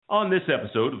On this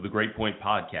episode of the Great Point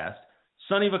Podcast,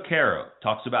 Sonny Vaccaro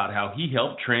talks about how he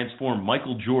helped transform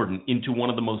Michael Jordan into one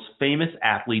of the most famous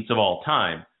athletes of all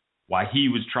time, why he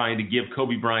was trying to give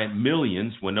Kobe Bryant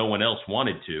millions when no one else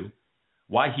wanted to,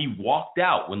 why he walked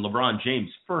out when LeBron James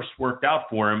first worked out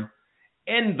for him,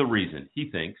 and the reason he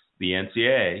thinks the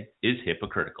NCAA is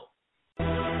hypocritical.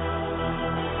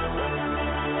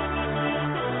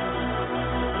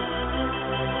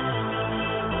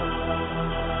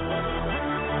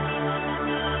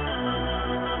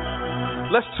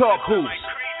 Let's talk hoops.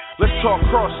 Let's talk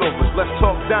crossovers. Let's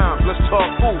talk dimes. Let's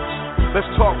talk hoops. Let's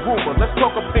talk rumor. Let's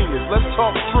talk opinions. Let's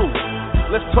talk truth.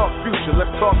 Let's talk future.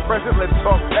 Let's talk present. Let's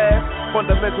talk past.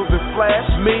 Fundamentals and flash.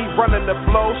 Me running the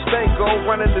flow. Stanco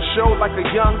running the show like a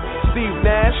young Steve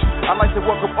Nash. I'd like to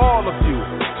welcome all of you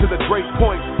to the Great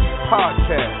Point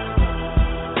Podcast.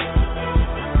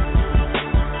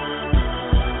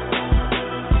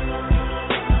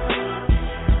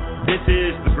 This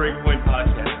is the Great Point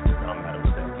Podcast.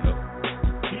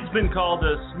 Been called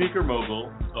a sneaker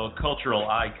mogul, a cultural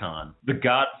icon, the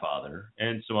Godfather,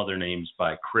 and some other names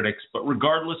by critics. But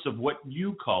regardless of what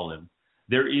you call him,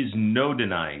 there is no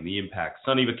denying the impact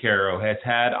Sonny Vaccaro has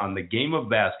had on the game of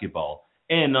basketball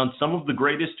and on some of the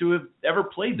greatest who have ever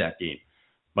played that game.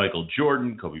 Michael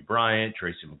Jordan, Kobe Bryant,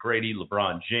 Tracy McGrady,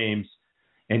 LeBron James,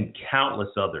 and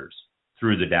countless others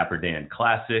through the Dapper Dan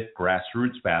Classic,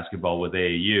 grassroots basketball with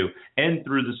AAU, and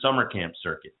through the summer camp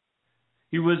circuit.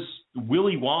 He was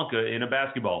Willy Wonka in a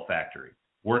basketball factory,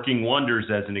 working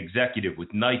wonders as an executive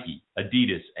with Nike,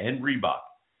 Adidas, and Reebok.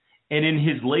 And in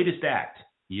his latest act,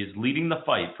 he is leading the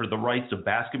fight for the rights of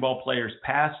basketball players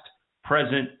past,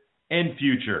 present, and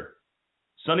future.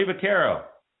 Sonny Vaccaro,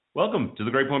 welcome to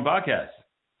the Great Point Podcast.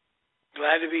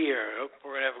 Glad to be here. Hope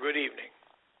we're going to have a good evening.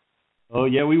 Oh,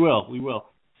 yeah, we will. We will.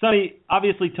 Sonny,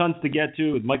 obviously tons to get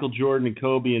to with Michael Jordan and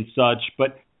Kobe and such,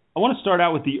 but I want to start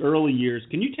out with the early years.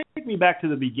 Can you take me back to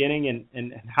the beginning and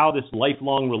how this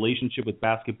lifelong relationship with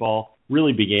basketball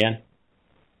really began?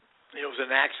 It was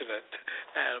an accident.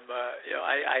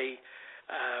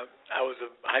 I was a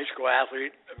high school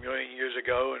athlete a million years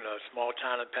ago in a small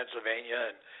town in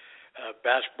Pennsylvania, and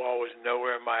basketball was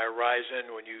nowhere in my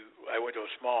horizon. I went to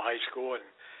a small high school and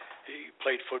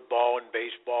played football and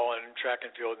baseball and track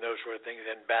and field and those sort of things,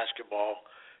 and basketball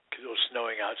because it was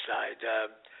snowing outside.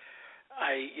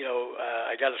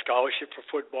 I got a scholarship for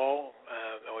football.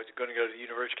 I was going to go to the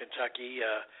University of Kentucky.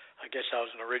 I guess I was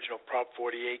an original Prop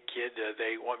 48 kid.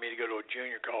 They want me to go to a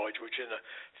junior college, which in the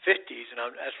 50s, and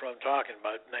that's what I'm talking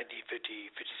about, 1957,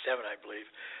 I believe.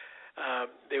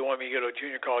 They wanted me to go to a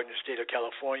junior college in the state of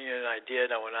California, and I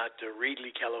did. I went out to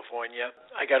Reedley, California.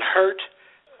 I got hurt,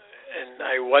 and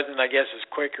I wasn't, I guess, as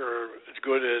quick or as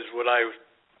good as what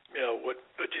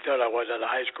you thought I was out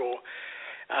of high school.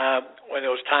 When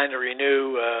it was time to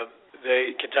renew,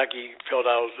 Kentucky felt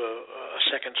I was a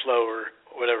second slow or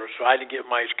whatever, so I didn't get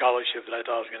my scholarship that I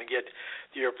thought I was going to get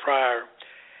the year prior.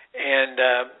 And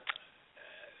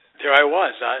there I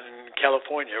was out in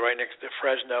California, right next to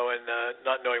Fresno, and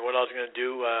not knowing what I was going to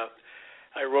do.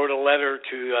 I wrote a letter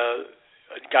to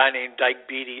a guy named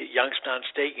Dyke Beatty at Youngstown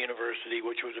State University,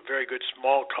 which was a very good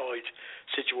small college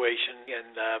situation,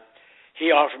 and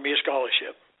he offered me a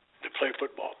scholarship to play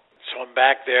football. So I'm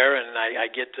back there, and I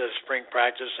get to spring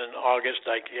practice in August,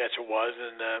 I guess it was,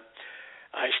 and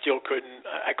I still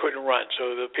couldn't run.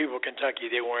 So the people of Kentucky,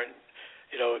 they weren't,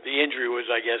 the injury was,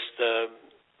 I guess,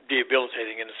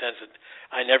 debilitating in the sense that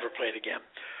I never played again.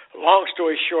 Long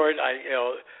story short,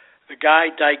 the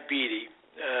guy, Dyke Beatty,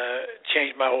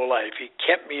 changed my whole life. He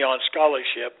kept me on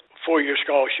scholarship, 4-year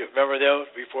scholarship. Remember those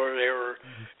before they were,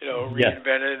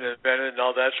 reinvented and invented and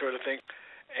all that sort of thing?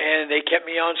 And they kept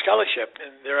me on scholarship,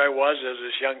 and there I was as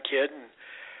this young kid, and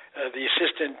the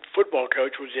assistant football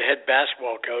coach was the head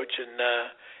basketball coach, and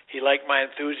he liked my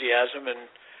enthusiasm, and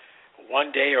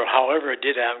one day, or however it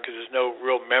did happen, because there's no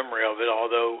real memory of it,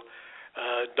 although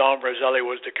Don Brazzelli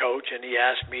was the coach, and he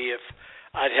asked me if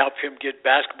I'd help him get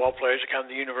basketball players to come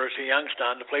to the University of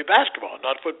Youngstown to play basketball,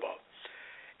 not football.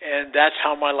 And that's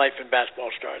how my life in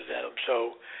basketball started, Adam.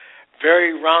 So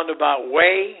very roundabout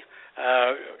way.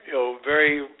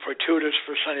 Very fortuitous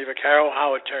for Sonny Vaccaro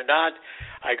how it turned out.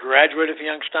 I graduated from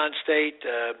Youngstown State.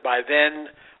 By then,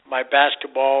 my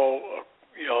basketball,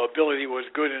 ability was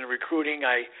good in recruiting.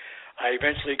 I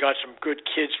eventually got some good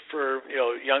kids for,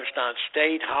 Youngstown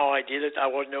State. How I did it, I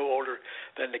was no older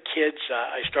than the kids.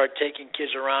 I started taking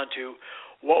kids around to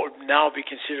what would now be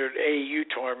considered AAU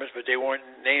tournaments, but they weren't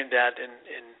named that in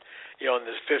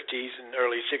the 50s and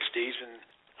early 60s, and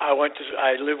I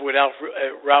lived with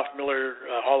Ralph Miller,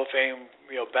 Hall of Fame,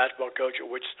 basketball coach at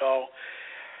Wichita.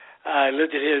 I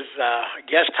lived at his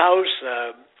guest house.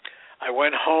 I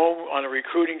went home on a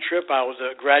recruiting trip. I was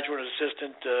a graduate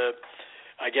assistant.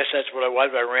 I guess that's what I was.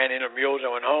 I ran intramurals.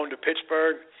 I went home to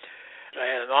Pittsburgh. I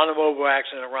had an automobile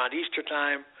accident around Easter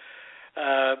time.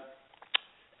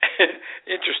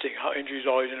 Interesting how injuries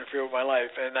always interfere with my life.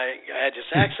 And I had this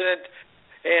accident,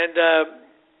 and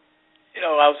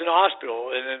I was in the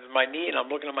hospital, and then my knee, and I'm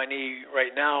looking at my knee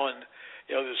right now, and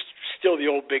there's still the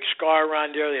old big scar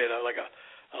around there. They had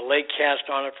a leg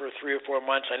cast on it for 3 or 4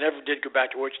 months. I never did go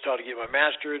back to Wichita to get my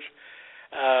master's.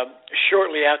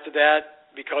 Shortly after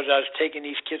that, because I was taking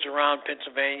these kids around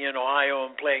Pennsylvania and Ohio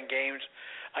and playing games,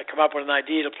 I come up with an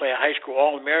idea to play a high school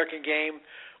All-American game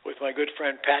with my good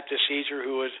friend Pat DeCesar,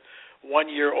 who was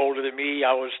 1 year older than me.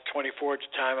 I was 24 at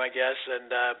the time, I guess, and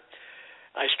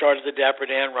I started the Dapper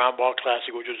Dan Round Ball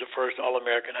Classic, which was the first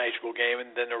All-American high school game,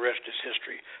 and then the rest is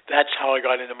history. That's how I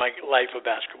got into my life of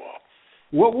basketball.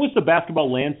 What was the basketball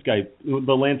landscape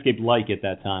like at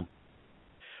that time?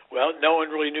 Well, no one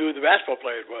really knew who the basketball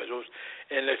players was.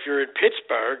 And if you're in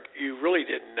Pittsburgh, you really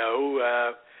didn't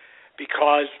know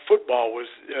because football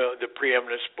was the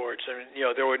preeminent sports. I mean,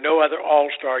 there were no other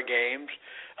all-star games.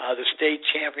 The state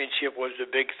championship was the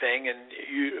big thing, and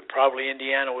probably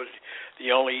Indiana was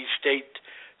the only state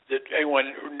that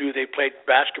anyone knew they played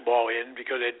basketball in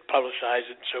because they'd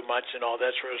publicized it so much and all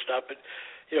that sort of stuff. But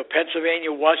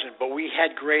Pennsylvania wasn't, but we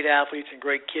had great athletes and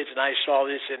great kids, and I saw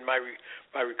this in my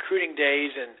recruiting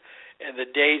days and the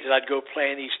days that I'd go play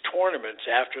in these tournaments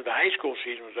after the high school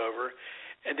season was over,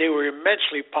 and they were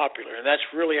immensely popular, and that's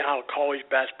really how college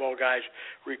basketball guys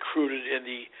recruited in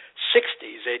the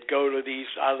 60s. They'd go to these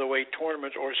out-of-the-way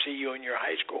tournaments or see you in your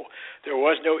high school. There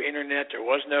was no internet. There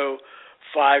was no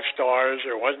 5 stars.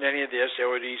 There wasn't any of this.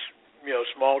 There were these,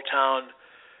 small-town,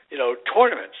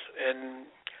 tournaments, and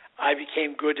I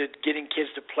became good at getting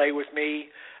kids to play with me.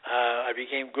 I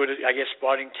became good at,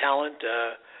 spotting talent.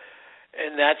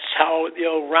 And that's how,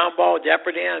 round ball,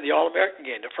 Dapper Dan, the All-American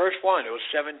game, the first one, it was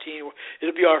 17.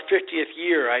 It'll be our 50th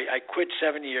year. I quit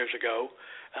 7 years ago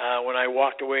when I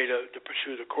walked away to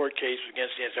pursue the court case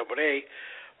against the NCAA.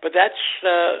 But that's,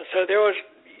 so there was,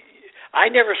 I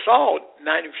never saw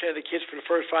 90% of the kids for the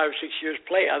first 5 or 6 years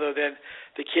play other than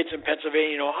the kids in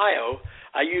Pennsylvania and Ohio.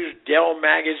 I used Dell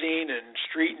Magazine and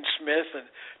Street and Smith and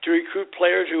to recruit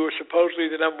players who were supposedly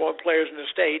the number one players in the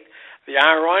state. The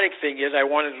ironic thing is I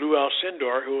wanted Lou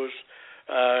Alcindor, who was,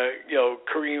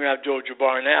 Kareem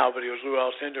Abdul-Jabbar now, but he was Lou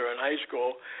Alcindor in high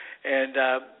school. And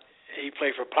he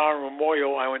played for Power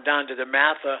Memorial. I went down to the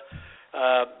Matha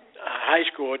high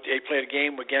school. They played a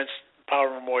game against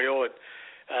Power Memorial at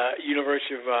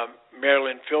University of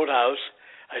Maryland Fieldhouse.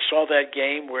 I saw that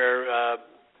game where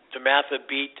DeMatha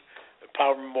beat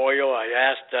Power Memorial. I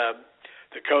asked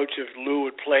the coach if Lou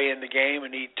would play in the game,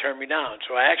 and he turned me down.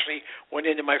 So I actually went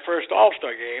into my first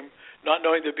All-Star game not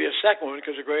knowing there'd be a second one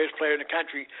because the greatest player in the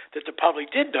country that the public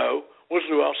did know was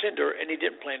Lou Alcindor, and he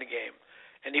didn't play in the game.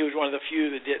 And he was one of the few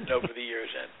that didn't over the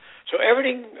years then. So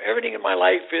everything in my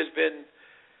life has been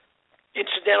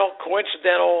incidental,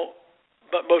 coincidental,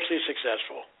 but mostly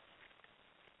successful.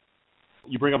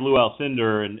 You bring up Lou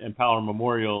Alcindor and Power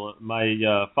Memorial. My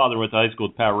father went to high school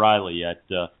with Pat Riley at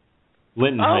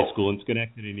Linton High School in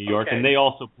Schenectady, New York, and they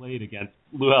also played against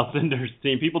Lou Alcindor's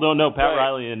team. People don't know Pat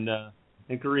Riley and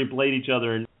Kareem played each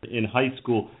other in high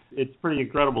school. It's pretty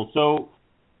incredible. So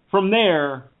from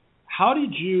there, how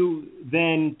did you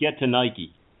then get to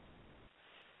Nike?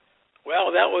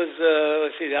 Well, that was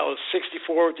that was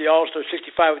 64 with the All-Star,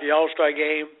 65 with the All-Star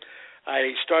game.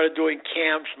 I started doing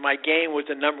camps. My game was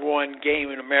the number one game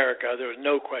in America. There was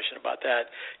no question about that.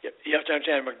 You have to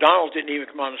understand, McDonald's didn't even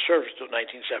come on the surface until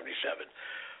 1977.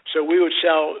 So we would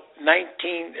sell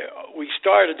we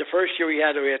started, the first year we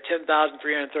had 10,334,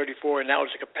 and that was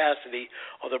the capacity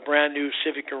of the brand new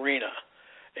Civic Arena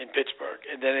in Pittsburgh.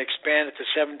 And then it expanded to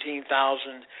 17,000,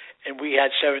 and we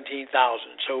had 17,000.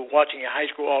 So watching a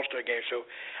high school all-star game. So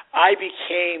I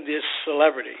became this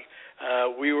celebrity.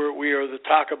 We were the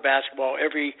talk of basketball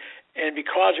and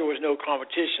because there was no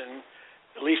competition,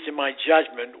 at least in my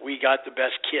judgment, we got the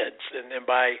best kids. And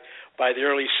by the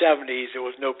early 70s, there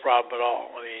was no problem at all.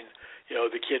 I mean,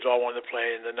 the kids all wanted to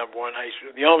play in the number one high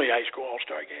school, the only high school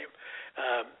all-star game.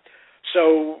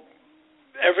 So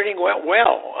everything went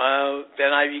well.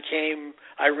 Then I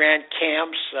ran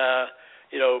camps,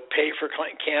 pay for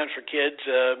camps for kids.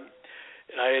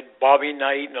 I had Bobby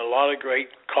Knight and a lot of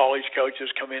great college coaches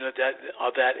come in of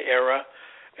that era.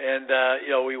 And,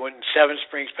 we went in Seven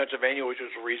Springs, Pennsylvania, which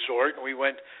was a resort, and we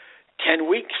went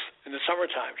 10 weeks in the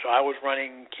summertime. So I was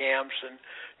running camps and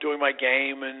doing my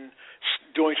game and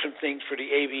doing some things for the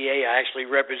ABA. I actually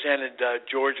represented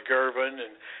George Gervin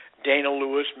and Dana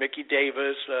Lewis, Mickey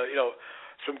Davis,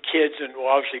 some kids, and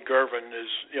obviously Gervin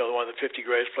is one of the 50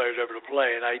 greatest players ever to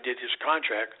play, and I did his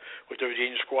contract with the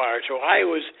Virginia Squire. So I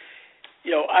was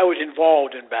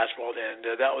involved in basketball then.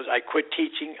 I quit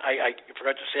teaching. I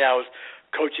forgot to say I was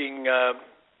coaching. I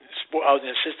was an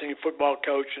assistant football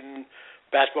coach and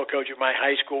basketball coach at my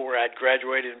high school where I'd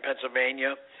graduated in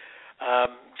Pennsylvania.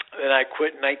 Then I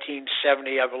quit in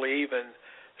 1970, I believe, and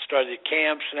started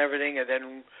camps and everything. And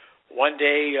then one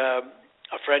day,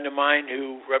 a friend of mine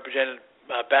who represented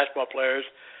basketball players,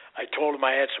 I told him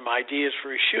I had some ideas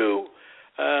for a shoe.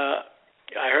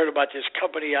 I heard about this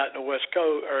company out in the West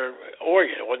Coast, or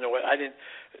Oregon. I didn't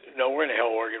know where in the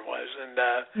hell Oregon was.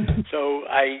 And so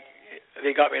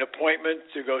they got me an appointment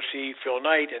to go see Phil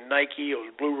Knight and Nike. It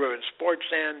was Blue Ribbon Sports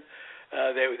then,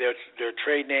 their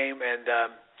trade name. And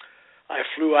I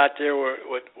flew out there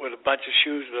with a bunch of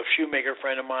shoes that a shoemaker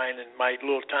friend of mine in my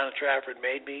little town of Trafford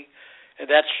made me. And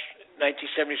that's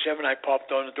 1977. I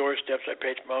popped on the doorsteps. I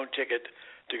paid my own ticket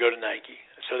to go to Nike.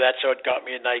 So that's what got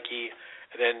me at Nike.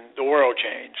 And then the world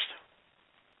changed.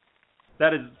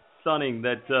 That is stunning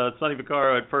that Sonny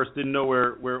Vaccaro at first didn't know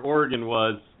where Oregon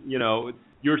was.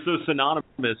 You're so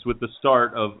synonymous with the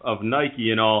start of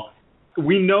Nike and all.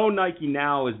 We know Nike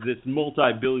now is this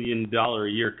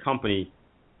multi-billion-dollar-a-year company,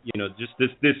 just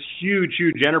this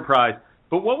huge enterprise.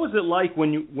 But what was it like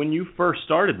when you first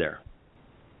started there?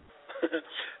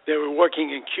 They were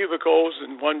working in cubicles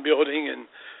in one building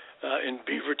in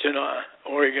Beaverton,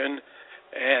 Oregon,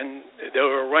 and they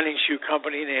were a running shoe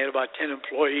company, and they had about 10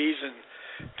 employees, and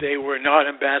they were not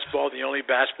in basketball. The only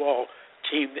basketball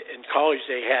team in college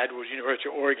they had was University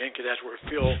of Oregon, because that's where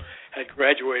Phil had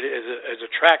graduated as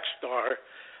a track star,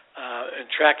 and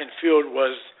track and field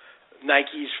was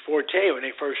Nike's forte when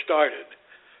they first started.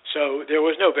 So there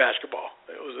was no basketball.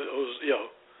 It was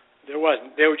there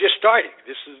wasn't. They were just starting.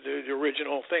 This is the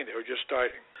original thing. They were just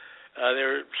starting. They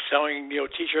were selling,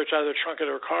 T-shirts out of the trunk of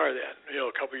their car then,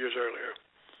 a couple years earlier.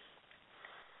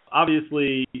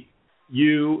 Obviously,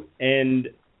 you and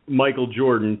Michael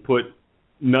Jordan put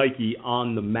Nike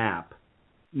on the map.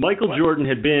 Michael Jordan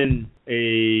had been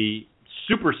a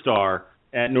superstar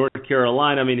at North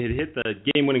Carolina. I mean, he hit the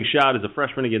game-winning shot as a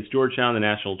freshman against Georgetown in the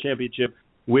national championship,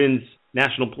 wins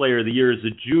National Player of the Year as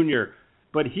a junior.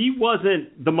 But he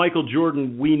wasn't the Michael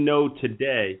Jordan we know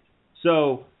today.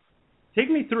 So take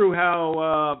me through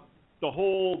how the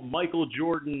whole Michael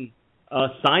Jordan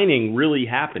signing really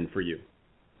happened for you.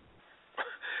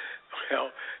 Well,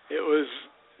 it was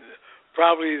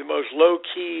probably the most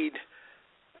low-keyed,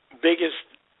 biggest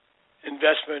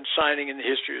investment signing in the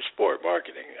history of sport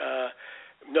marketing.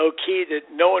 No key that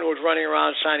no one was running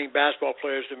around signing basketball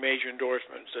players to major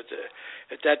endorsements.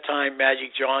 At that time,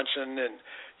 Magic Johnson and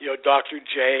Dr.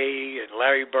 J and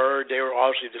Larry Bird, they were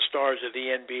obviously the stars of the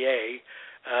NBA.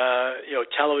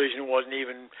 Television wasn't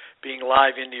even being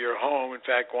live into your home. In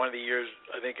fact, one of the years,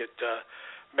 I think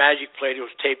Magic played, it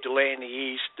was tape delay in the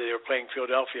East. They were playing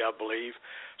Philadelphia, I believe.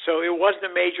 So it wasn't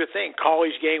a major thing.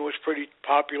 College game was pretty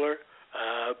popular.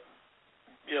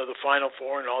 The Final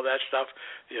Four and all that stuff,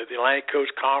 the Atlantic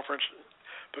Coast Conference.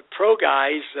 But pro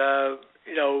guys,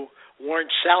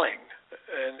 weren't selling,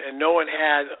 and no one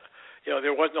had,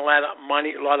 there wasn't a lot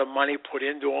of money put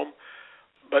into them.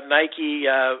 But Nike,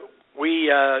 we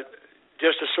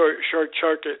just to short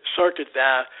circuit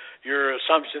that your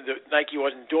assumption that Nike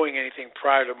wasn't doing anything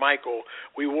prior to Michael.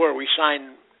 We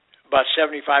signed about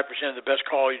 75% of the best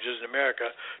colleges in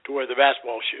America to wear the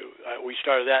basketball shoe. We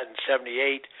started that in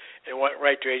 '78. And went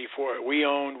right to 84. We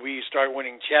started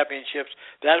winning championships.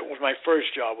 That was my first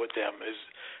job with them, is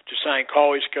to sign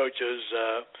college coaches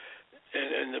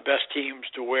and the best teams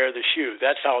to wear the shoe.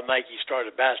 That's how Nike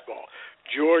started basketball.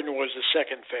 Jordan was the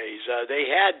second phase. They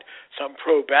had some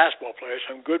pro basketball players,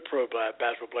 some good pro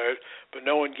basketball players, but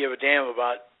no one gave a damn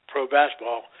about pro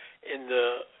basketball in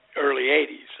the early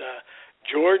 80s.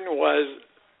 Jordan was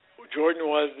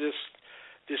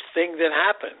this thing that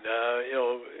happened.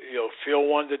 Phil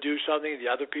wanted to do something. The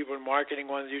other people in marketing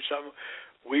wanted to do something.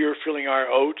 We were filling our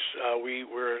oats. We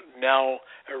were now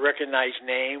a recognized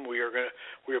name. We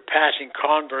were passing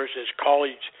Converse as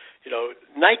college.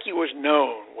 Nike was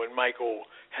known when Michael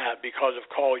had because of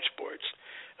college sports.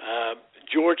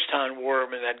 Georgetown wore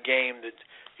them in that game that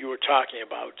you were talking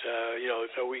about.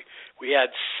 So we had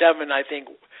 7, I think,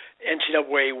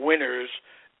 NCAA winners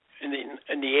in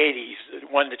the 80s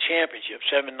that won the championship,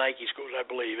 7 Nike schools, I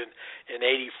believe. In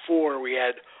 84, we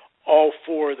had all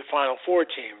 4 of the Final Four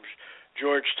teams,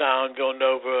 Georgetown,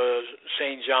 Villanova,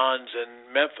 St. John's,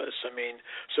 and Memphis. I mean,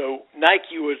 so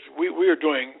Nike we were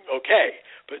doing okay,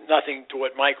 but nothing to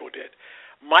what Michael did.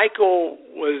 Michael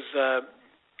was,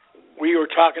 we were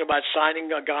talking about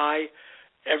signing a guy,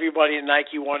 everybody in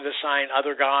Nike wanted to sign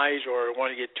other guys or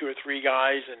wanted to get 2 or 3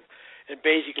 guys, and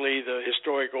basically the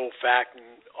historical fact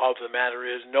of the matter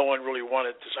is no one really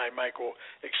wanted to sign Michael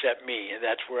except me, and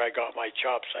that's where I got my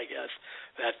chops, I guess.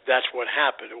 That's what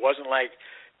happened. It wasn't like,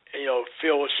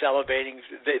 Phil was salivating.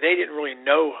 They didn't really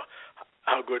know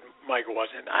how good Michael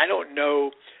was, and I don't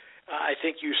know. I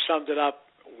think you summed it up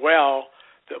well,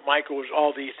 that Michael was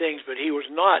all these things, but he was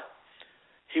not.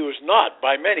 He was not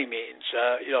by many means.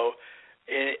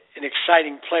 An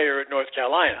exciting player at North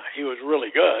Carolina. He was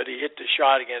really good. He hit the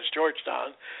shot against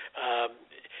Georgetown.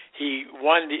 He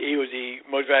won. He was the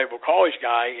most valuable college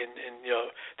guy, and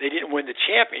they didn't win the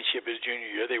championship his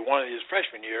junior year. They won it his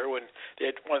freshman year when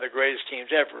they had one of the greatest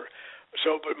teams ever.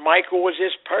 So, but Michael was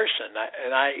this person,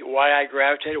 and why I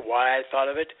gravitated, why I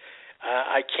thought of it.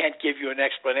 I can't give you an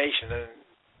explanation, and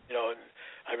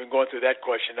I've been going through that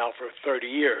question now for 30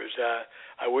 years.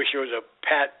 I wish it was a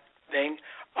pat thing.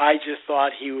 I just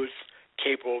thought he was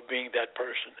capable of being that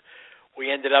person. We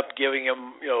ended up giving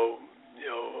him,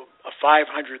 a $500,000.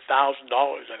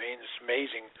 I mean, it's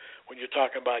amazing when you're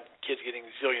talking about kids getting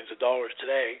zillions of dollars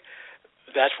today.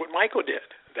 That's what Michael did.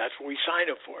 That's what we signed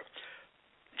him for.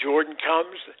 Jordan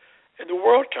comes, and the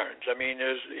world turns. I mean,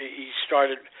 he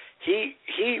started. He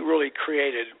really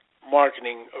created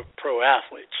marketing of pro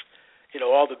athletes.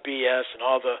 All the BS and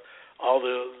all the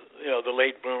the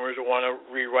late bloomers who want to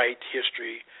rewrite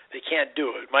history. They can't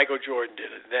do it. Michael Jordan did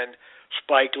it. And then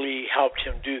Spike Lee helped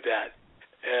him do that.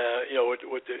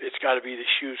 It's got to be the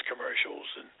shoes commercials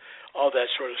and all that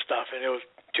sort of stuff. And it was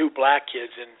 2 black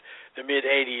kids in the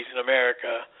mid-'80s in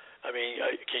America. I mean,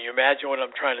 can you imagine what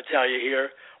I'm trying to tell you here?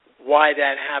 Why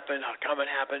that happened? How come it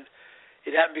happened?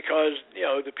 It happened because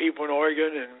the people in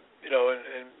Oregon and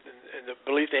the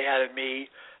belief they had in me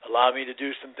allowed me to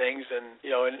do some things, and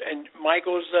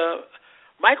Michael's a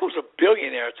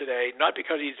billionaire today, not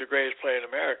because he's the greatest player in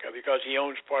America, because he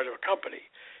owns part of a company.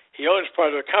 He owns part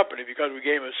of a company because we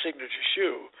gave him a signature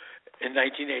shoe in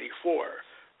 1984.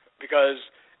 Because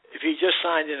if he just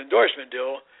signed an endorsement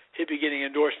deal, he'd be getting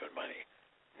endorsement money.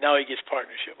 Now he gets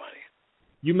partnership money.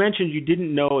 You mentioned you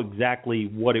didn't know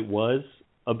exactly what it was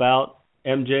about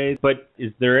MJ, but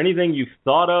is there anything you've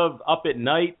thought of up at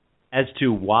night as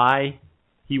to why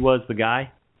he was the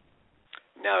guy?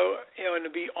 No, and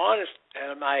to be honest,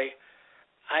 Adam, I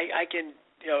can,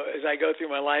 as I go through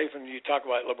my life and you talk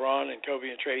about LeBron and Kobe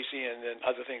and Tracy and then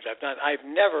other things I've done, I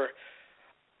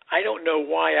don't know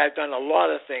why I've done a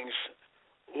lot of things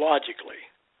logically.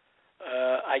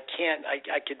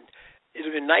 It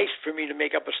would have been nice for me to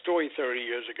make up a story 30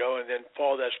 years ago and then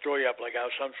follow that story up like I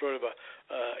was some sort of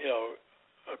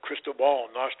a crystal ball,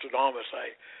 Nostradamus.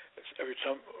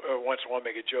 Once in a while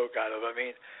make a joke out of. I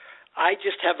mean, I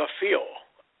just have a feel.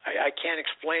 I can't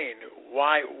explain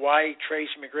why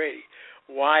Tracy McGrady,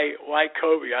 why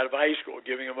Kobe out of high school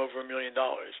giving him over $1 million.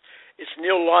 It's an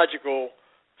illogical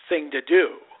thing to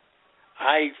do.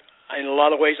 In a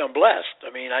lot of ways, I'm blessed.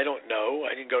 I mean, I don't know.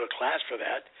 I didn't go to class for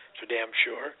that, for damn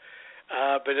sure.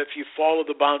 But if you follow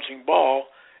the bouncing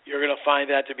ball, you're going to find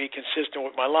that to be consistent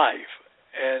with my life.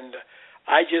 And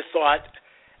I just thought,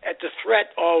 at the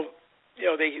threat of,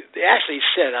 they actually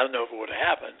said, I don't know if it would have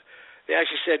happened, they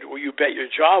actually said, well, you bet your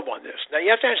job on this. Now,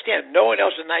 you have to understand, no one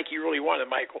else at Nike really wanted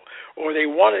Michael, or they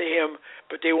wanted him,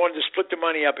 but they wanted to split the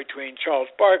money up between Charles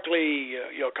Barkley,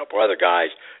 a couple other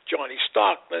guys, Johnny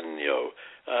Stockman,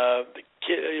 the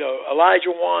kid,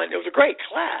 Elijah Wan. It was a great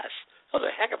class. It was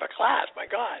a heck of a class, my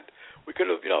God. We could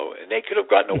have, and they could have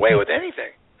gotten away with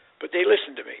anything. But they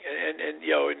listened to me, and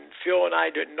Phil and I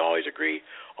didn't always agree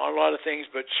on a lot of things,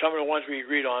 but some of the ones we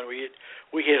agreed on, we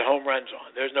hit home runs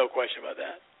on. There's no question about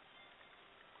that.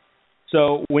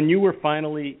 So when you were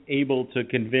finally able to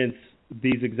convince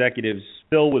these executives,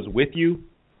 Phil was with you?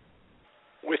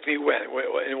 With me when?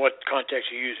 In what context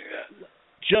are you using that?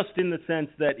 Just in the sense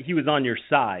that he was on your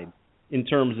side in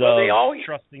terms of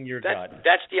trusting your gut.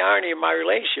 That's the irony of my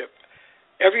relationship.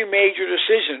 Every major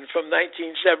decision from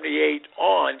 1978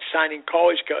 on, signing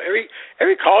college coach,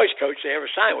 every college coach they ever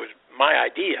signed was my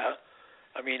idea.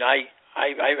 I mean, I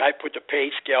put the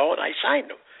pay scale and I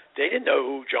signed them. They didn't know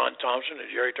who John Thompson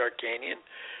or Jerry Tarkanian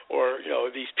or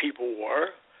these people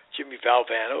were, Jimmy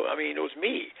Valvano. I mean, it was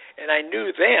me, and I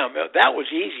knew them. That was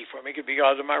easy for me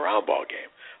because of my round ball game.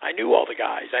 I knew all the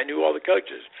guys. I knew all the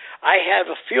coaches. I have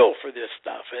a feel for this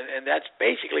stuff, and that's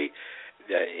basically.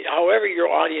 However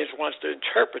your audience wants to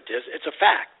interpret this, it's a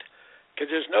fact because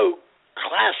there's no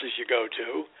classes you go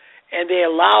to, and they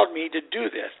allowed me to do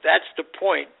this. That's the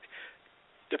point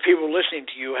the people listening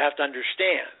to you have to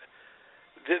understand.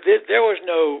 There was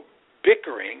no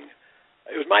bickering.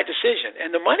 It was my decision,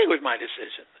 and the money was my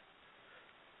decision.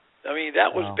 I mean,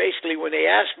 that was basically when they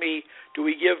asked me, do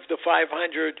we give the 500,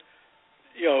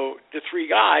 the three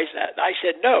guys, I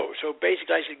said no. So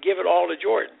basically I said, give it all to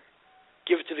Jordan.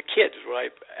 Give it to the kids is what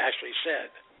I actually said.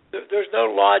 There's no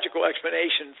logical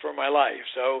explanation for my life.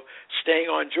 So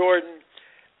staying on Jordan,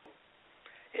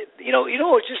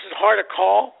 it's just as hard a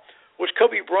call was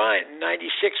Kobe Bryant in '96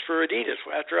 for Adidas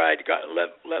after I got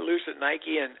let loose at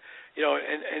Nike and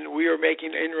we were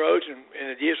making inroads and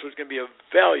Adidas was going to be a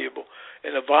valuable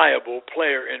and a viable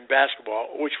player in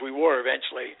basketball, which we were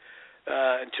eventually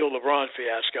until LeBron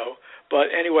fiasco. But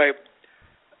anyway,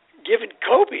 giving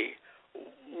Kobe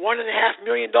 $1.5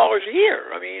 million a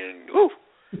year. I mean,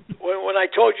 when I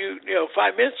told you,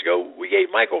 5 minutes ago, we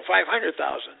gave Michael $500,000.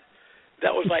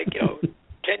 That was like,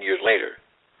 10 years later.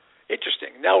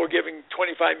 Interesting. Now we're giving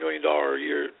 $25 million a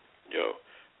year,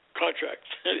 contracts.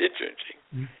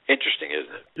 Interesting,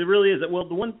 isn't it? It really is. Well,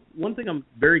 the one thing I'm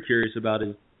very curious about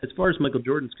is, as far as Michael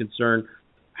Jordan's concerned,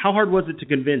 how hard was it to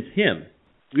convince him?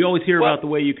 We always hear about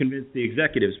the way you convince the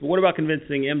executives, but what about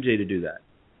convincing MJ to do that?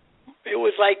 It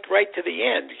was like right to the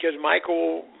end because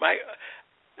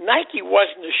Nike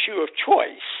wasn't the shoe of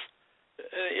choice.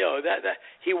 That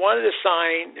he wanted to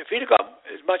sign. If he'd have got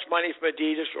as much money from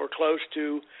Adidas or close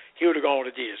to, he would have gone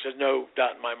with Adidas. There's no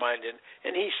doubt in my mind,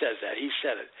 and he says that. He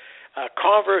said it.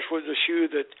 Converse was the shoe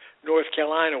that North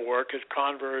Carolina wore because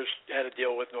Converse had a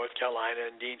deal with North Carolina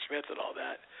and Dean Smith and all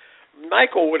that.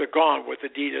 Michael would have gone with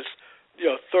Adidas,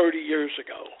 30 years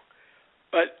ago.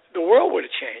 But the world would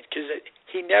have changed because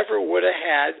he never would have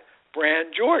had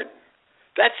brand Jordan.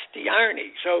 That's the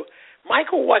irony. So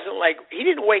Michael wasn't he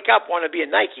didn't wake up want to be a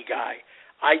Nike guy.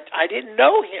 I didn't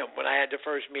know him when I had the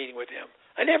first meeting with him.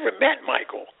 I never met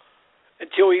Michael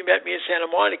until he met me in Santa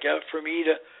Monica for me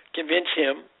to convince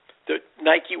him that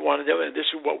Nike wanted him and this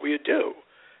is what we would do.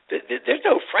 There's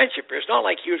no friendship here. It's not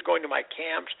like he was going to my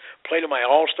camps, played in my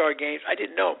all-star games. I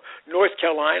didn't know him. North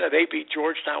Carolina, they beat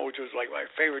Georgetown, which was like my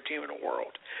favorite team in the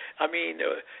world. I mean,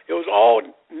 it was all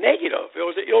negative. It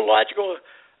was an illogical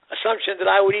assumption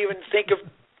that I would even think of.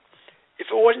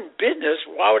 If it wasn't business,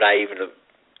 why would I even have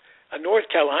a North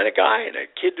Carolina guy and a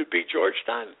kid to beat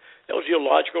Georgetown? That was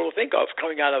illogical to think of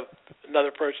coming out of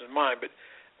another person's mind. But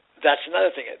that's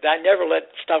another thing. I never let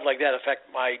stuff like that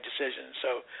affect my decisions.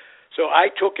 So I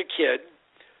took a kid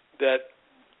that,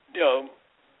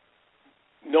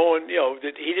 knowing,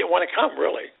 that he didn't want to come,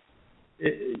 really.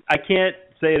 I can't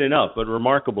say it enough, but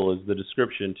remarkable is the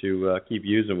description to keep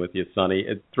using with you, Sonny,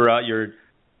 throughout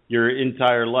your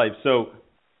entire life. So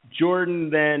Jordan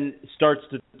then starts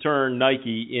to turn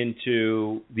Nike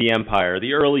into the empire,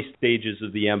 the early stages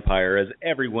of the empire, as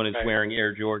everyone is wearing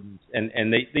Air Jordans,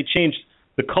 and they changed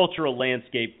the cultural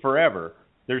landscape forever.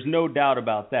 There's no doubt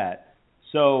about that.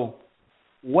 So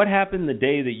what happened the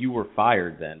day that you were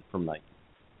fired then from Nike?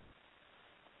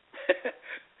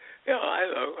 I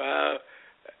don't know.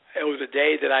 It was a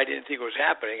day that I didn't think was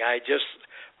happening.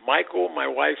 Michael, my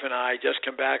wife, and I just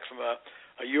come back from a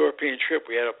European trip.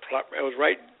 It was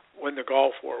right when the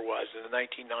Gulf War was in the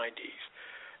 1990s,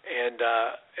 and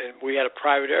we had a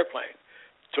private airplane.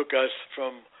 It took us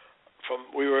from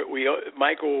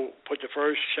Michael put the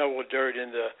first shovel of dirt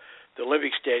in the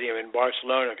Olympic Stadium in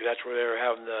Barcelona because that's where they were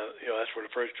having that's where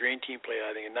the first Dream Team played.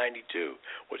 I think in '92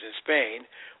 was in Spain.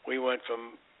 We went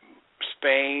from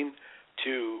Spain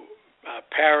to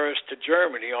Paris to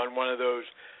Germany on one of those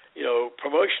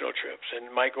promotional trips.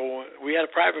 And Michael, we had a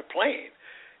private plane,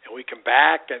 and we come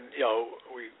back and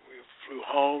we flew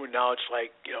home, and now it's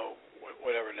like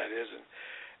whatever that is.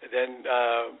 And then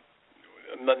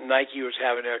Nike was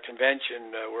having their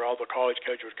convention where all the college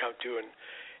coaches would come to,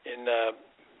 and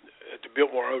at the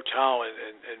Biltmore Hotel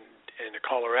in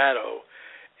Colorado,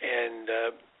 and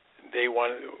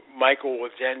Michael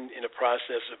was then in the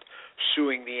process of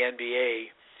suing the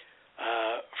NBA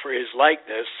for his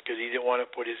likeness because he didn't want to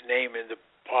put his name in the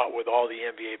pot with all the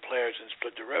NBA players and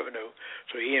split the revenue.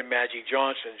 So he and Magic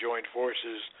Johnson joined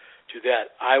forces to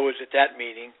that. I was at that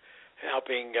meeting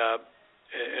helping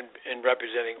and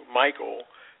representing Michael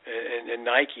and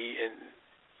Nike and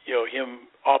him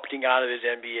opting out of his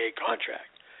NBA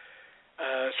contract.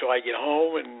 So I get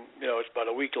home, and it's about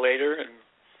a week later, and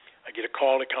I get a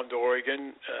call to come to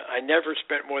Oregon. I never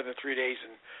spent more than 3 days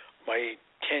in my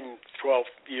 10, 12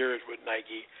 years with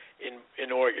Nike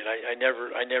in Oregon. I never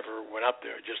went up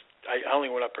there. I only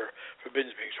went up for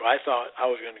business meetings. So I thought I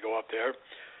was going to go up there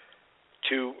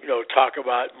to talk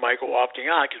about Michael opting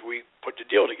out because we put the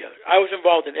deal together. I was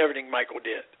involved in everything Michael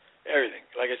did. Everything.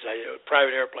 Like I said,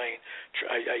 private airplane.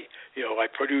 I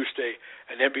produced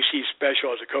an NBC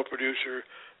special as a co-producer.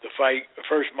 The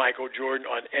first Michael Jordan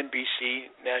on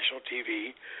NBC national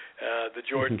TV. The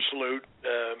Jordan salute.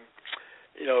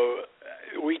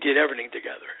 we did everything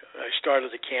together. I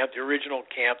started the camp, the original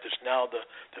camp that's now the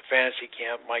fantasy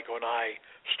camp. Michael and I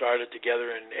started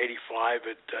together in '85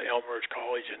 at Elmhurst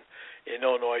College in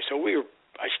Illinois. So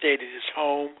I stayed at his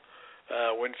home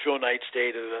when Phil Knight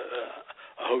stayed at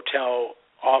a hotel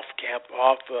off camp,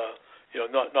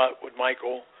 not with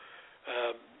Michael.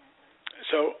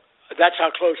 So that's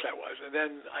how close I was. And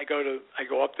then I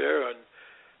go up there on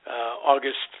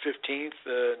August 15th,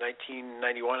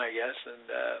 1991, I guess,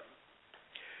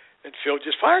 and Phil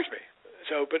just fires me.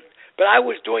 So, but I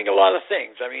was doing a lot of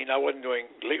things. I mean, I wasn't doing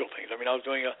legal things. I mean, I was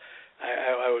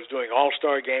doing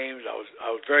all-star games. I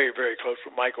was very, very close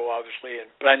with Michael, obviously,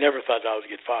 but I never thought I was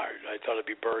get fired. I thought I'd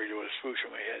be buried with a swoosh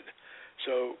on my head.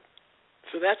 So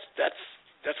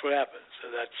that's what happened.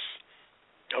 So that's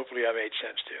hopefully I made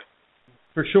sense to you.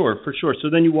 For sure.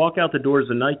 So then you walk out the doors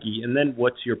of Nike, and then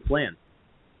what's your plan?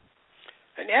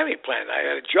 I didn't have any plan. I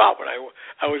had a job when I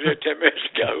was there 10 minutes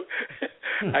ago.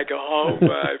 I go home.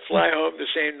 I fly home the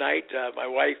same night. My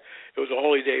wife, it was a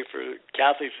holy day for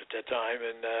Catholics at that time,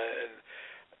 and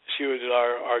she was at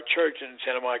our church in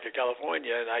Santa Monica,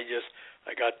 California, and I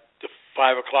got the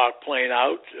 5 o'clock plane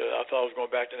out. I thought I was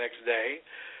going back the next day,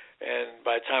 and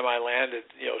by the time I landed,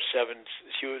 7,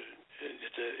 she went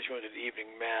to the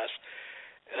evening mass.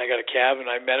 And I got a cab,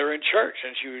 and I met her in church,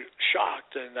 and she was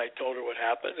shocked, and I told her what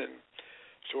happened, and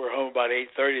so we're home about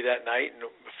 8:30 that night, and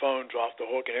the phone's off the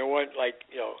hook, and it wasn't like,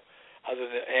 other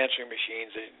than answering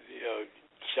machines,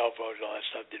 cell phones and all that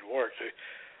stuff didn't work. So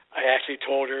I actually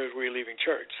told her as we were leaving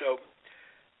church. So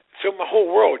my whole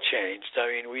world changed. I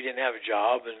mean, we didn't have a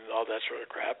job and all that sort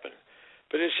of crap, but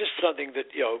it's just something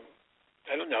that,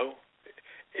 I don't know,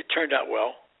 it turned out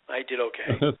well. I did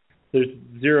okay. There's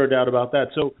zero doubt about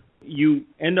that. So you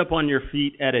end up on your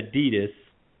feet at Adidas,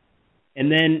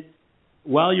 and then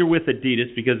while you're with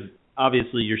Adidas, because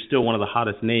obviously you're still one of the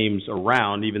hottest names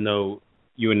around, even though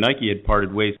you and Nike had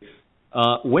parted ways,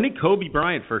 when did Kobe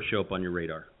Bryant first show up on your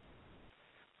radar?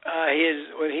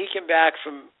 When he came back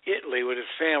from Italy with his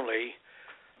family,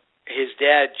 his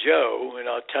dad, Joe, and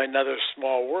I'll tell you another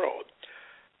small world,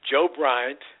 Joe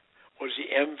Bryant was the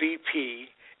MVP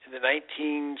in the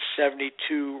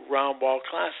 1972 Round Ball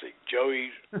Classic.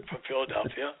 Joey's from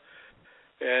Philadelphia,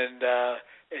 and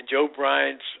Joe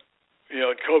Bryant's,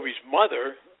 and Kobe's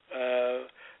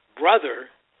brother,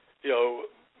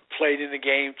 played in the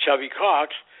game, Chubby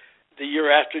Cox, the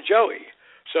year after Joey.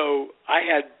 So I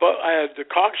had the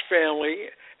Cox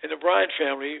family and the Bryant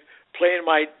family playing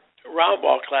my Round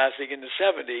Ball Classic in the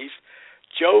 70s.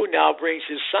 Joe now brings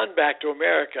his son back to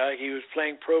America. He was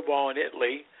playing pro ball in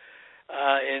Italy.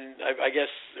 I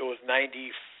guess it was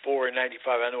 94 or 95.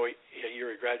 I know what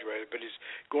year he graduated, but he's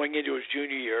going into his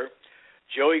junior year.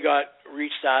 Joey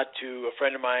reached out to a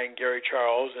friend of mine, Gary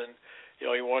Charles, and he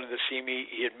wanted to see me.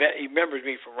 He remembers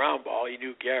me from Round Ball. He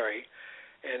knew Gary,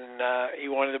 and he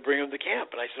wanted to bring him to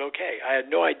camp. And I said, okay. I had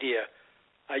no idea.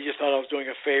 I just thought I was doing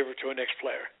a favor to an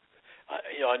ex-player.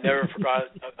 I never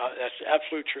forgot. That's the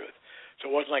absolute truth.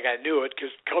 So it wasn't like I knew it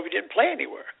because Kobe didn't play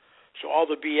anywhere. So all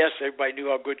the BS, everybody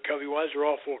knew how good Kobe was, were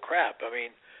all full of crap. I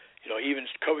mean, even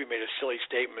Kobe made a silly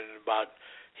statement about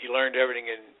he learned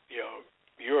everything in,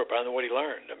 Europe. I don't know what he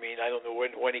learned. I mean, I don't know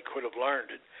when he could have learned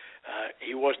it.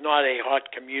 He was not a hot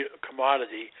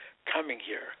commodity coming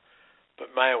here.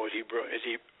 But man, was he brilliant.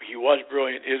 He was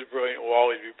brilliant, is brilliant, will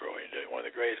always be brilliant. One of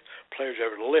the greatest players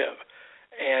ever to live.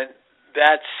 And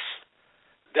that's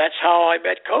how I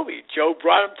met Kobe. Joe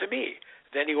brought him to me.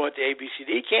 Then he went to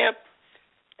ABCD camp,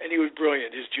 and he was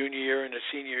brilliant. His junior year and his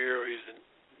senior year, he was the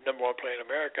number one player in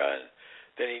America. And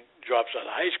then he drops out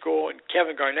of high school. And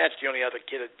Kevin Garnett's the only other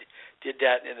kid that did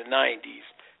that in the 90s.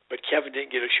 But Kevin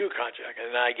didn't get a shoe contract. And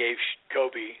then I gave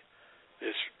Kobe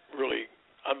this really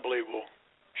unbelievable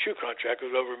shoe contract.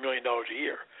 It was over $1 million a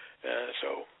year.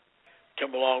 So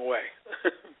come a long way.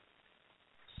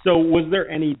 So was there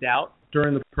any doubt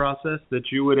during the process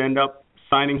that you would end up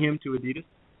signing him to Adidas?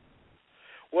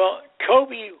 Well,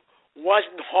 Kobe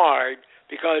wasn't hard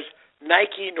because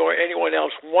Nike nor anyone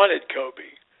else wanted Kobe.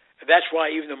 And that's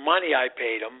why even the money I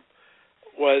paid him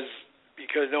was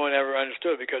because no one ever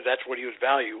understood, because that's what his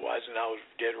value was, and I was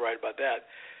dead right about that.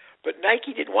 But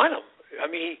Nike didn't want him. I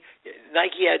mean,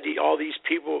 Nike had all these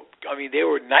people. I mean, they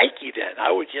were Nike then.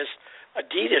 I was just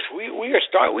Adidas. We were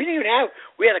starting. We didn't even have.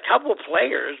 We had a couple of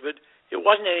players, but it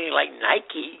wasn't anything like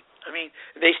Nike. I mean,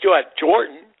 they still had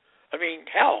Jordan. I mean,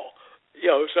 hell,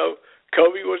 So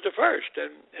Kobe was the first,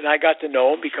 and I got to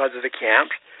know him because of the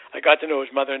camps. I got to know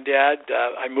his mother and dad.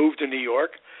 I moved to New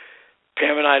York.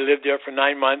 Pam and I lived there for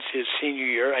 9 months his senior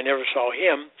year. I never saw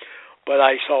him, but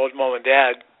I saw his mom and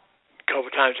dad a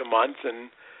couple times a month,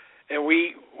 and and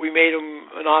we made him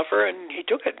an offer, and he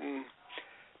took it.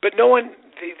 But no one,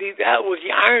 that was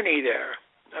the irony there.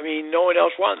 I mean, no one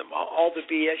else wanted him. All the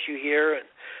BS you hear, and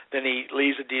then he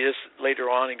leaves Adidas later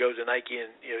on and goes to Nike, and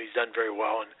he's done very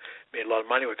well and made a lot of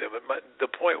money with them. But the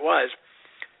point was,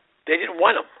 they didn't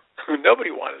want him.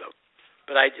 Nobody wanted him,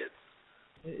 but I did.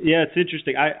 Yeah, it's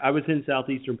interesting. I was in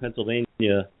southeastern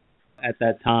Pennsylvania at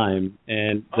that time,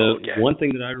 and one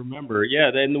thing that I remember,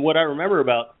 and what I remember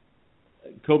about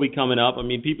Kobe coming up, I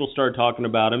mean, people started talking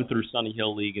about him through Sunny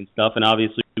Hill League and stuff, and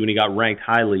obviously when he got ranked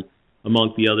highly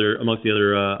amongst the other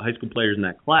high school players in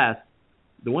that class,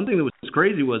 the one thing that was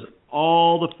crazy was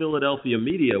all the Philadelphia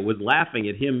media was laughing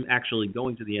at him actually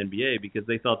going to the NBA because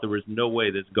they thought there was no way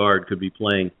this guard could be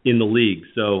playing in the league.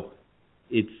 So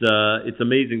it's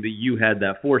amazing that you had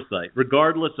that foresight.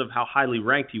 Regardless of how highly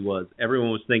ranked he was,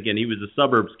 everyone was thinking he was a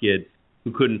suburbs kid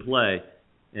who couldn't play.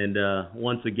 And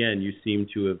once again, you seem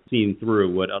to have seen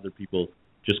through what other people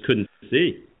just couldn't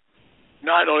see.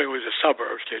 Not only was it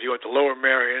suburbs kid, he went to Lower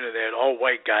Merion, and they had all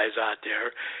white guys out there,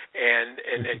 and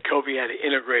Kobe had to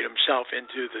integrate himself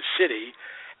into the city.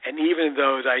 And even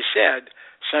though, as I said,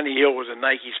 Sunny Hill was a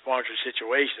Nike-sponsored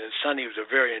situation, and Sunny was a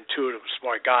very intuitive,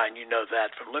 smart guy, and you know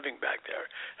that from living back there.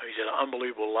 He's had an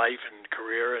unbelievable life and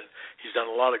career, and he's done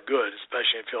a lot of good,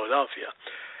 especially in Philadelphia.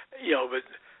 But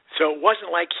so it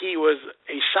wasn't like he was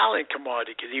a silent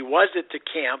commodity, because he was at the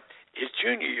camp his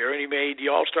junior year, and he made the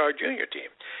All-Star junior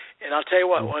team. And I'll tell you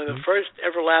what, one of the first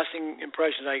everlasting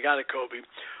impressions I got of Kobe,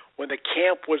 when the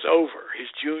camp was over, his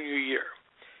junior year,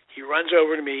 he runs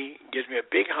over to me, gives me a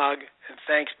big hug, and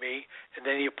thanks me, and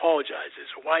then he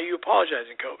apologizes. Why are you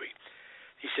apologizing, Kobe?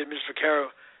 He said, Mr. Vaccaro,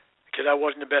 because I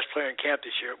wasn't the best player in camp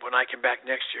this year. When I come back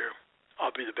next year, I'll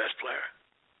be the best player.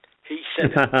 He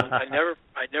said that. I never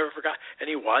forgot. And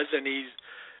he was, and he's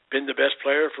been the best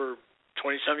player for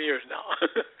 20-some years now.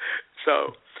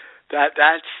 So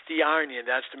that's the irony, and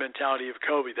that's the mentality of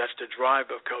Kobe. That's the drive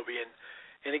of Kobe.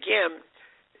 And again,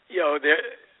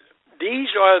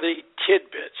 these are the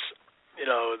tidbits,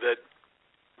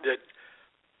 that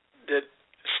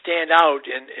stand out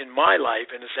in my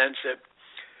life, in the sense that,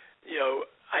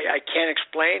 I can't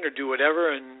explain or do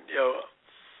whatever, and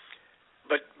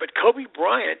but Kobe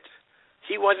Bryant,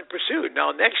 he wasn't pursued.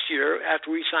 Now next year,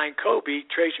 after we signed Kobe,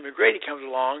 Tracy McGrady comes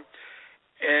along,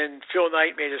 and Phil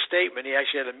Knight made a statement. He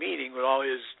actually had a meeting with all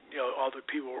his, all the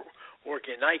people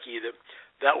working at Nike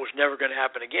that was never going to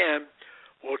happen again.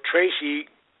 Well, Tracy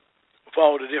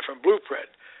followed a different blueprint.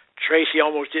 Tracy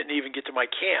almost didn't even get to my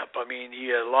camp. I mean,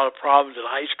 he had a lot of problems in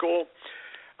high school.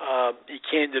 He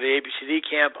came to the ABCD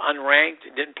camp unranked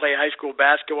and didn't play high school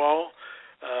basketball.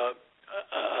 A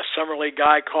summer league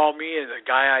guy called me, and a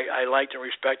guy I liked and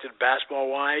respected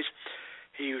basketball-wise.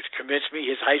 He convinced me.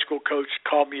 His high school coach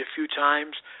called me a few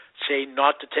times, saying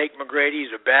not to take McGrady.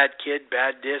 He's a bad kid,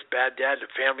 bad this, bad that. The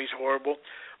family's horrible.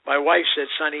 My wife said,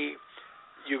 Sonny,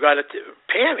 you got to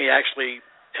Pam, he actually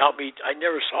helped me. I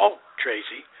never saw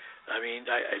Tracy. I mean,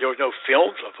 there was no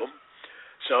films of him.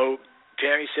 So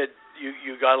Pam said,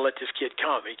 you got to let this kid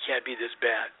come. He can't be this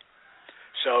bad.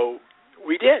 So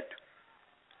we did,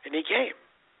 and he came.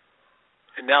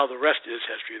 And now the rest is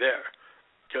history there.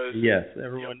 Yes,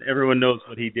 everyone knows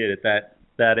what he did at that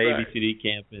ABCD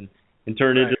camp and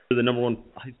turned into the number one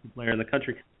high school player in the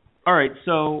country. All right,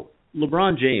 so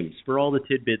LeBron James, for all the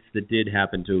tidbits that did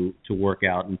happen to work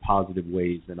out in positive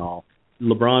ways and all,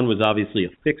 LeBron was obviously a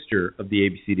fixture of the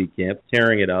ABCD camp,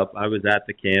 tearing it up. I was at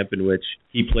the camp in which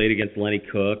he played against Lenny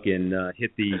Cook and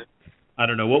hit the, I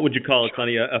don't know, what would you call it,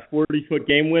 Sonny, a 40-foot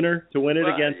game winner to win it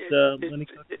against Lenny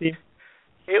Cook's team?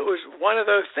 It was one of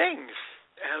those things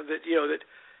that you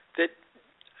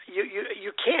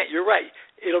can't. You're right.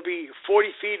 It'll be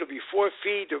 40 feet. It'll be 4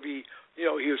 feet. It'll be, he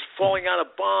was falling out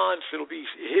of bounds. It'll be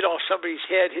hit off somebody's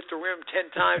head, hit the rim 10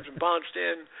 times and bounced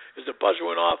in as the buzzer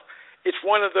went off. It's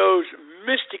one of those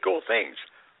mystical things,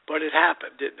 but it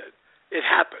happened, didn't it? It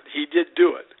happened. He did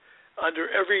do it under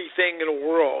everything in the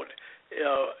world,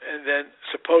 and then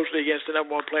supposedly against the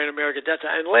number one player in America at that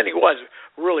time. And Lenny was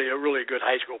really a really good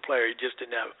high school player. He just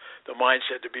didn't have the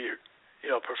mindset to be,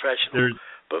 professional.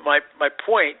 But my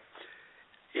point,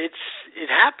 it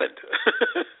happened.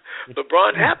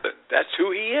 LeBron happened. That's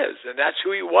who he is, and that's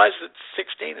who he was at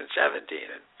 16 and 17.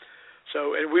 And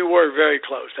we were very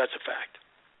close. That's a fact.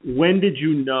 When did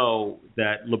you know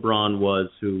that LeBron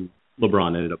was who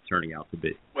LeBron ended up turning out to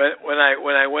be? When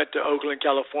I went to Oakland,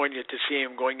 California to see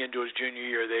him going into his junior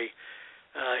year,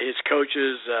 his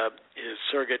coaches, his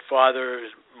surrogate father,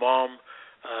 his mom,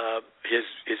 his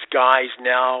guys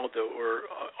now that were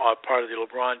part of the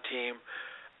LeBron team,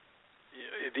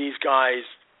 these guys,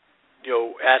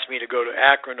 asked me to go to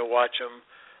Akron to watch him.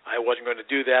 I wasn't going to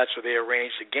do that, so they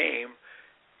arranged a game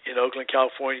in Oakland,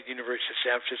 California, at the University of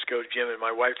San Francisco gym, and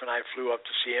my wife and I flew up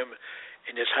to see him.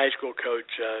 And his high school coach,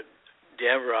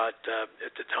 Dan Bryant,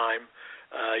 at the time,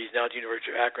 he's now at the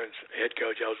University of Akron's head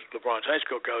coach. I was LeBron's high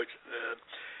school coach.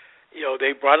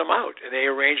 They brought him out, and they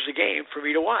arranged the game for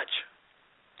me to watch.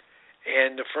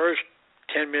 And the first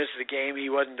 10 minutes of the game, he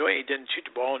didn't shoot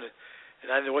the ball, and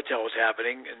I didn't know what the hell was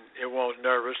happening, and everyone was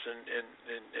nervous, and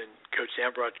Coach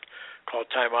Dan Bryant called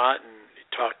timeout, and he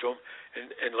talked to him.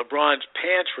 And LeBron's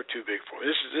pants were too big for him.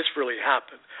 This really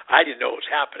happened. I didn't know it was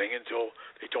happening until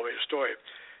they told me the story.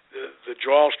 The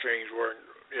drawstrings were,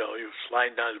 he was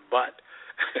sliding down his butt.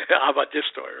 How about this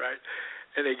story, right?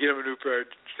 And they get him a new pair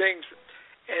of things.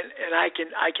 And I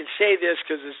can say this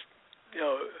because it's,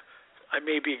 I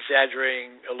may be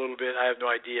exaggerating a little bit. I have no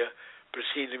idea, but it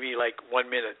seemed to me like 1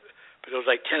 minute. But it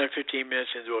was like 10 or 15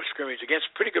 minutes into a scrimmage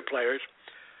against pretty good players.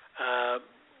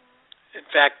 In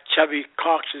fact, Chubby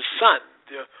Cox's son,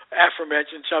 the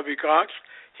aforementioned Chubby Cox,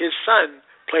 his son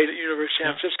played at the University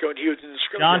of San Francisco, and he was in the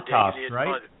scrimmage. John Cox,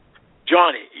 right?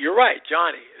 Johnny, you're right,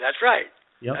 Johnny. That's right.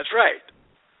 Yep. That's right.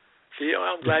 See,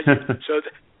 I'm glad.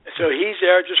 So he's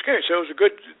there at the scrimmage. So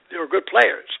they were good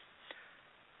players.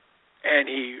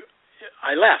 And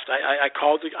I left. I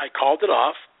called it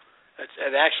off.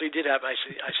 It actually did happen.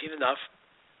 I seen enough.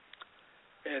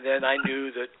 And then I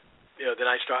knew that. Then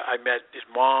I met his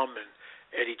mom and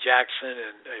Eddie Jackson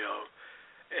and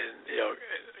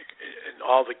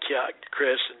all the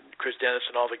Chris Dennis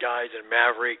and all the guys and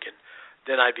Maverick, and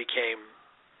then I became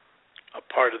a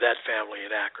part of that family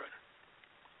in Akron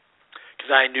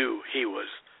because I knew he was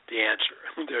the answer.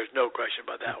 There's no question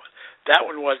about that one. That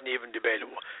one wasn't even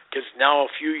debatable because now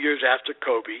a few years after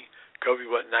Kobe,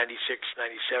 what, 96,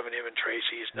 97, him and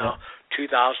Tracy, is now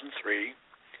 2003,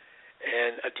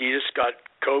 and Adidas got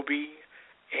Kobe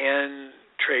and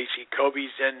Tracy. Kobe's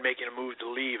then making a move to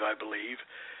leave, I believe,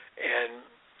 and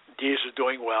Adidas is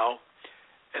doing well.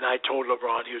 And I told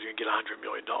LeBron he was going to get $100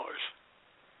 million,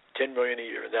 $10 million a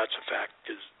year, and that's a fact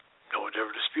because no one's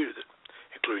ever disputed it,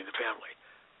 including the family.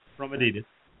 From Adidas.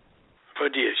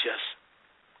 From Adidas, yes.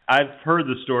 I've heard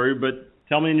the story, but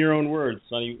tell me in your own words,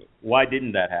 Sonny, why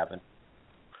didn't that happen?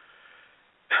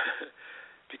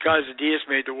 Because Adidas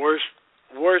made the worst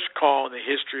call in the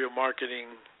history of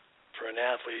marketing for an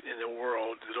athlete in the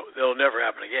world. It'll never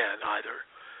happen again either.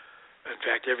 In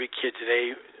fact, every kid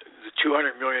today, the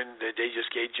 $200 million that they just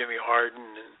gave Jimmy Harden,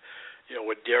 and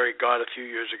what Derek got a few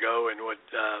years ago, and what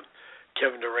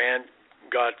Kevin Durant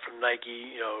got from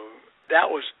Nike, that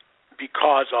was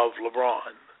because of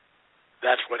LeBron.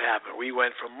 That's what happened. We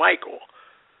went from Michael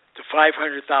to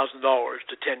 $500,000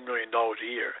 to $10 million a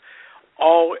year.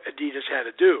 All Adidas had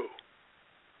to do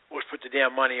was put the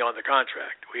damn money on the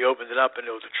contract. We opened it up, and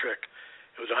it was a trick.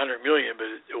 It was $100 million, but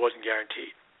it wasn't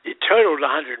guaranteed. It totaled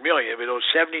 $100 million, but it was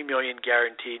 $70 million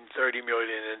guaranteed and $30 million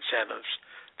in incentives.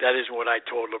 That isn't what I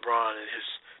told LeBron and his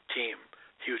team.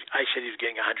 I said he was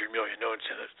getting $100 million, no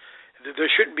incentives.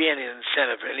 There shouldn't be any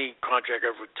incentive, any contract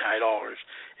over $10.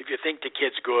 If you think the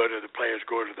kid's good or the player's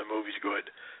good or the movie's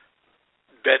good,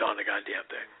 bet on the goddamn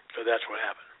thing. So that's what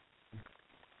happened.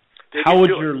 How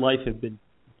would your life have been?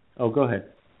 Oh, go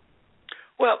ahead.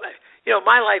 Well,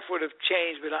 my life would have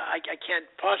changed, but I can't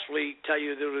possibly tell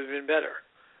you that it would have been better.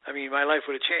 I mean, my life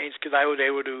would have changed because I was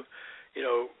able to,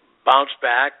 bounce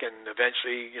back, and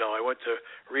eventually, I went to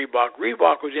Reebok.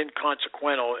 Reebok was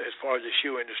inconsequential as far as the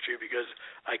shoe industry because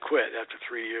I quit after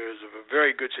 3 years of a very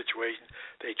good situation.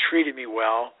 They treated me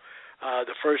well.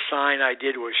 The first sign I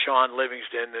did was Sean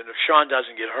Livingston, and if Sean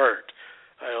doesn't get hurt,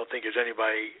 I don't think there's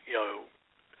anybody,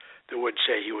 that would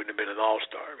say he wouldn't have been an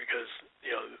all-star because,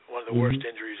 one of the worst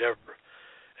injuries ever.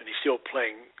 And he's still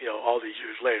playing, all these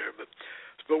years later. But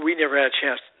we never had a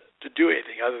chance to do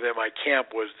anything other than my camp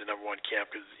was the number one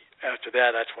camp because after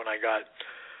that, that's when I got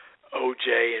O.J.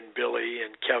 and Billy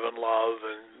and Kevin Love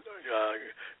and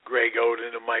Greg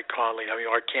Oden and Mike Conley. I mean,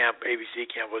 our camp, ABC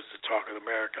camp, was the talk of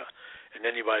America. And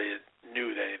anybody that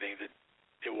knew that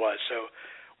it was. So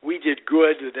we did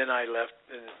good, and then I left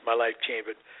and my life changed.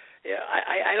 But yeah,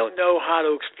 I don't know how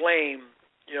to explain,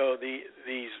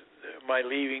 my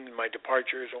leaving, my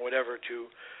departures, and whatever to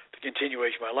the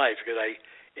continuation of my life. Because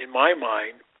in my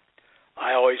mind,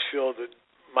 I always feel that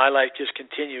my life just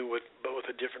continued but with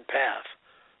a different path.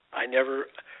 I got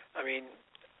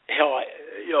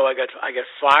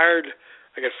fired.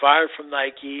 I got fired from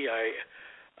Nike.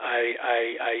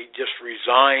 I just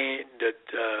resigned at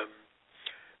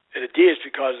Adidas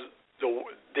because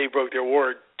they broke their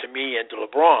word to me and to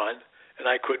LeBron, and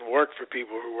I couldn't work for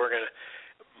people who were going to.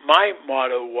 My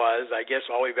motto was, I guess,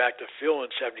 all the way back to Phil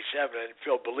in '77, and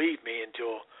Phil believed me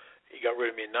until he got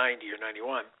rid of me in 90 or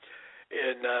 91.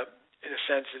 In a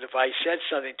sense that if I said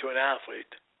something to an athlete,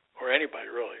 or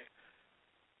anybody really,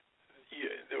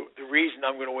 the reason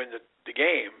I'm going to win the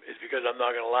game is because I'm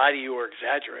not going to lie to you or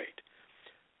exaggerate.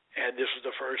 And this was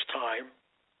the first time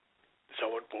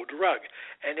someone pulled the rug.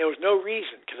 And there was no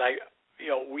reason, because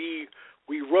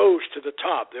we rose to the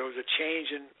top. There was a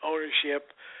change in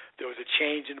ownership. There was a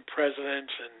change in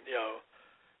presidents, and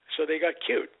so they got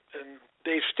cute, and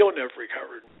they've still never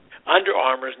recovered. Under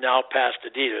Armour's now passed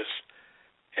Adidas,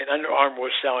 and Under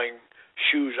Armour was selling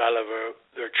shoes out of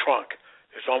their trunk.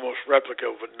 It's almost replica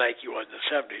of what Nike was in the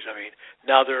 70s. I mean,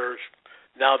 now they're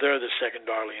the second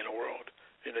darling in the world,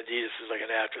 and Adidas is like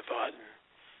an afterthought. And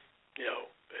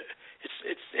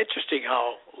it's interesting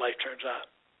how life turns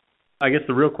out. I guess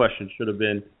the real question should have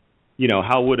been,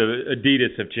 how would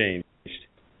Adidas have changed?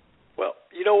 Well,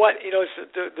 you know what?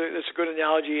 It's a good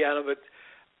analogy, Adam. But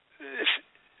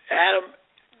Adam,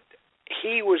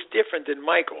 he was different than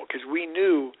Michael because we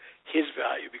knew his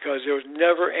value because there was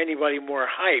never anybody more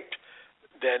hyped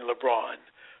than LeBron.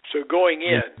 So going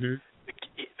in,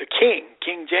 the King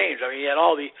James. I mean, he had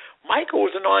Michael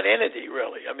was a non-entity,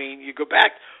 really. I mean, you go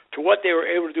back to what they were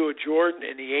able to do with Jordan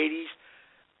in the 80s.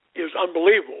 It was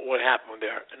unbelievable what happened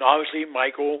there. And obviously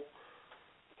Michael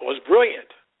was brilliant.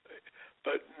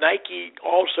 But Nike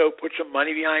also put some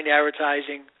money behind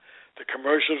advertising. The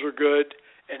commercials were good,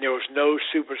 and there was no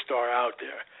superstar out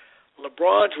there.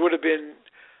 LeBron's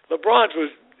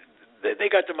they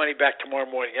got the money back tomorrow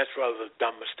morning. That's rather a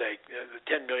dumb mistake. The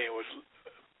 $10 million was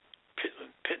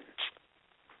pittance.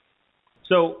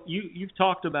 So you've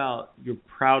talked about your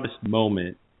proudest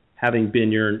moment having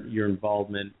been your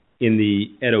involvement in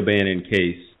the Ed O'Bannon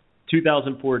case.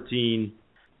 2014,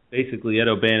 basically Ed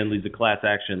O'Bannon leads a class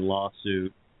action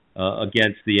lawsuit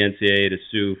against the NCAA to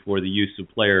sue for the use of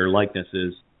player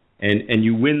likenesses, and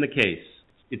you win the case.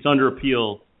 It's under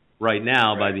appeal right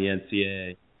now by the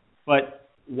NCAA. But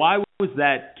why was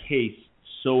that case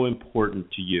so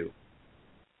important to you?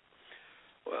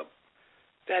 Well,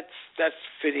 that's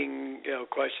fitting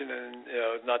question, and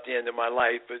not the end of my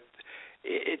life, but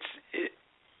it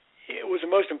was the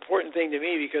most important thing to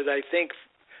me because I think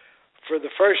for the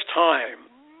first time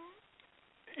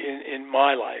in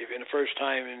my life, and the first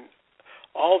time in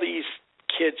all these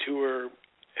kids who were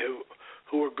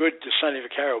good to Sonny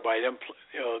Vaccaro by them,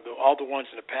 all the ones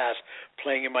in the past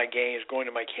playing in my games, going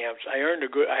to my camps, I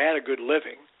had a good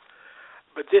living.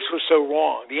 But this was so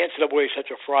wrong. The NCAA is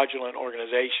such a fraudulent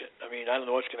organization. I mean, I don't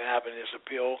know what's going to happen in this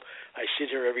appeal. I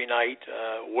sit here every night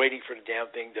waiting for the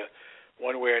damn thing to,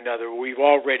 one way or another. We've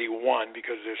already won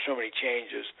because there's so many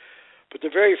changes. But the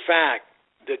very fact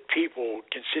that people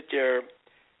can sit there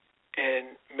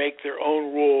and make their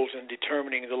own rules in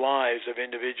determining the lives of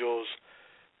individuals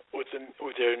with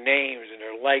their names and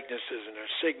their likenesses and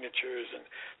their signatures, and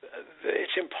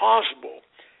it's impossible.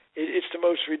 It's the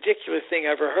most ridiculous thing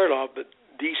I've ever heard of, but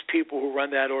these people who run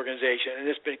that organization, and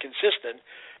it's been consistent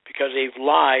because they've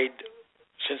lied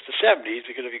since the 70s,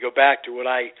 because if you go back to what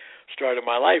I started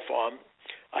my life on,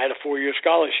 I had a 4-year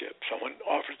scholarship. Someone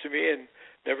offered it to me and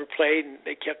never played, and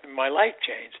they kept my life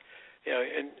changed.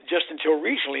 And just until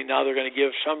recently, now they're going to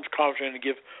give some college going to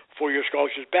give 4-year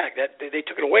scholarships back. That they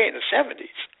took it away in the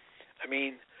 70s. I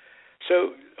mean,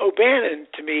 so O'Bannon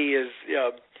to me is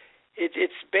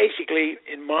it's basically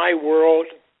in my world,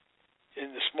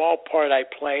 in the small part I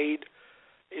played,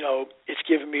 it's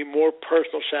given me more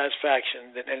personal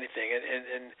satisfaction than anything.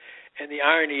 And the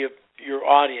irony of your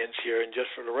audience here, and just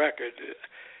for the record,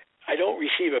 I don't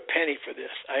receive a penny for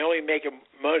this. I only make a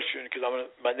motion because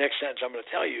my next sentence I'm going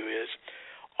to tell you is,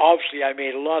 obviously I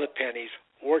made a lot of pennies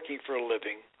working for a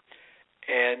living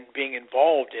and being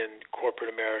involved in corporate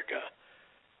America.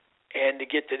 And to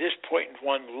get to this point in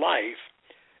one's life,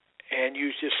 and you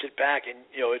just sit back and,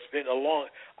 it's been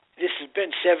this has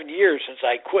been 7 years since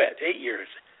I quit, 8 years.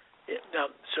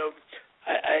 So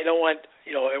I don't want,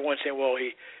 everyone saying, well,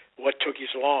 what took you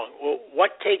so long? Well,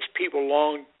 what takes people a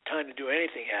long time to do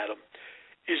anything, Adam,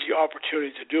 is the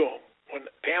opportunity to do them. When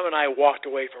Pam and I walked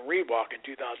away from Reebok in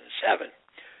 2007,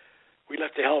 we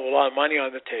left a hell of a lot of money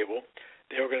on the table.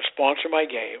 They were going to sponsor my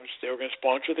games. They were going to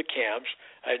sponsor the camps.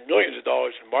 I had millions of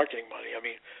dollars in marketing money. I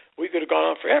mean, we could have gone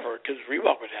on forever because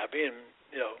Reebok was happy and,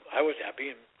 I was happy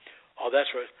and all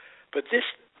that sort of. But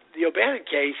the O'Bannon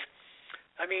case,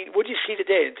 I mean, what do you see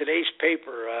today in today's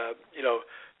paper?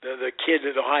 The kid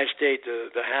at Ohio State,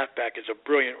 the halfback, is a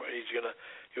brilliant.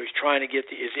 He's trying to get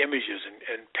his images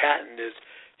and patent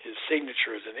his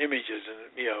signatures and images, and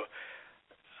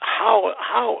how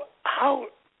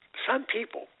some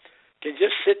people can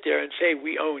just sit there and say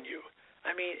we own you.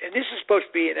 I mean, and this is supposed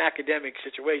to be an academic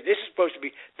situation. This is supposed to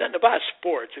be nothing about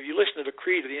sports. If you listen to the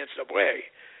creed of the NCAA,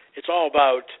 it's all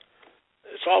about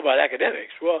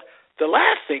academics. Well, the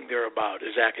last thing they're about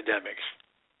is academics.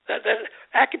 That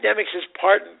academics is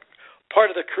part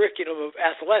of the curriculum of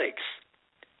athletics,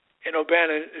 and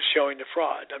O'Bannon is showing the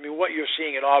fraud. I mean, what you're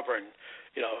seeing at Auburn,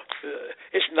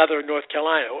 it's another North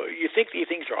Carolina. You think these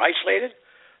things are isolated?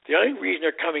 The only reason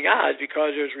they're coming out is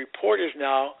because there's reporters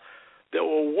now that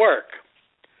will work.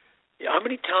 How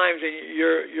many times, and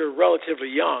you're relatively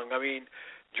young, I mean,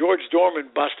 George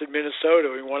Dorman busted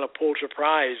Minnesota and won a Pulitzer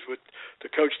Prize with the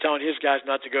coach telling his guys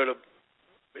not to go to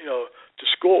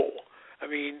school. I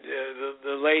mean,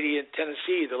 the lady in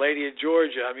Tennessee, the lady in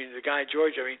Georgia, I mean, the guy in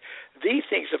Georgia. I mean, these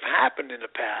things have happened in the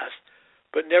past,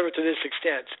 but never to this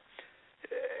extent.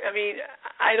 I mean,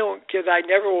 because I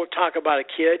never will talk about a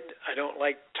kid. I don't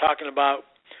like talking about,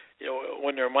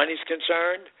 when their money's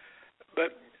concerned.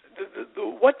 But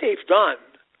what they've done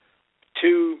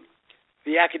to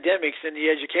the academics and the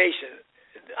education,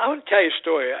 I want to tell you a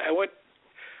story.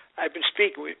 I've been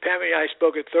speaking with Pammy and I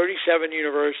spoke at 37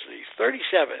 universities,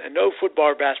 37, and no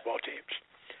football or basketball teams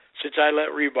since I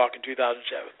left Reebok in 2007.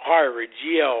 Harvard,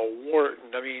 Yale,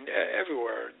 Wharton, I mean,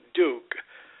 everywhere, Duke,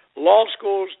 law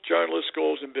schools, journalist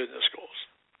schools, and business schools.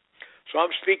 So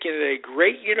I'm speaking at a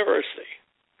great university,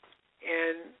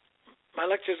 and my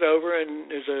lecture's over, and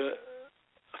there's a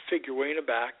figure way in the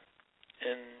back,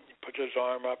 and he puts his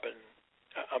arm up, and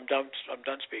I'm done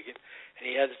speaking, and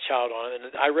he has a child on it,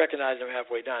 and I recognized him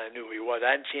halfway down. I knew who he was.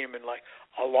 I hadn't seen him in like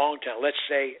a long time, let's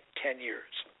say 10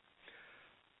 years.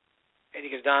 And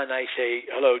he goes down, and I say,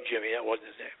 "Hello, Jimmy." That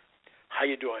wasn't his name. "How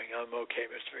you doing?" "I'm okay,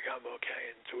 Mr. Vick. I'm okay."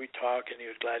 And so we talked, and he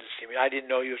was glad to see me. I didn't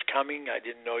know he was coming. I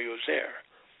didn't know he was there.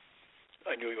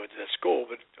 I knew he went to that school,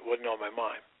 but it wasn't on my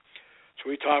mind. So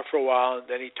we talked for a while, and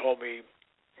then he told me,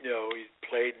 he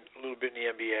played a little bit in the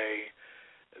NBA.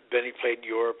 Then he played in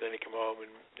Europe. Then he came home,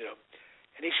 and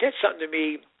and he said something to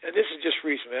me, and this is just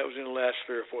recently. That was in the last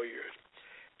 3 or 4 years,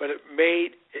 but it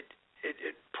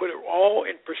put it all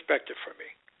in perspective for me,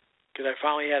 because I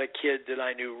finally had a kid that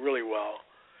I knew really well,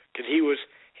 because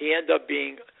he ended up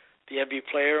being the NBA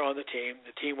player on the team.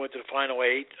 The team went to the Final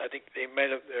 8. I think they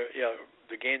made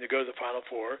the game to go to the Final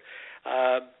 4.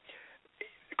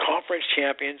 Conference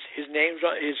champions. His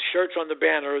shirt's on the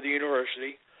banner of the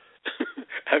university.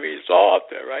 I mean, it's all up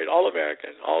there, right? All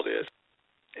American, all this.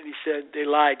 And he said, they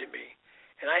lied to me.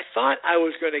 And I thought I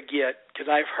was going to get, because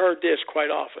I've heard this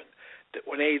quite often, that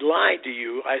when they lied to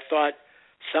you, I thought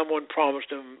someone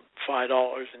promised him $5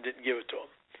 and didn't give it to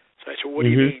him. So I said, "What do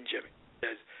you mean, Jimmy?"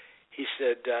 He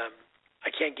said, "I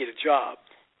can't get a job."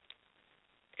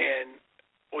 And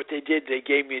what they did, they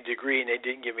gave me a degree and they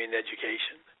didn't give me an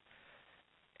education.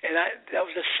 And that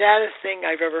was the saddest thing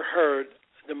I've ever heard,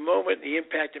 the moment, the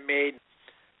impact it made.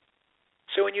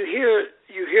 So when you hear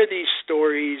these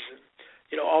stories,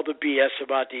 all the BS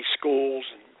about these schools,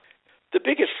 and the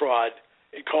biggest fraud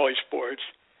in college sports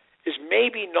is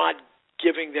maybe not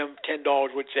giving them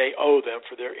 $10, which they owe them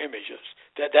for their images.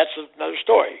 That's another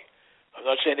story. I'm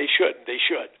not saying they shouldn't. They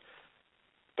should.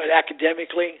 But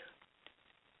academically,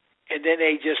 and then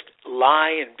they just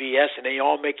lie and BS, and they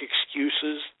all make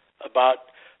excuses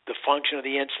about the function of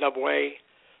the NCAA.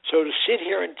 So to sit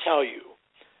here and tell you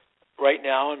right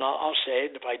now, and I'll say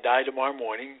it, if I die tomorrow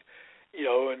morning,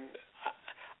 and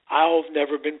I've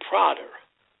never been prouder.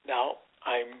 Now,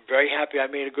 I'm very happy I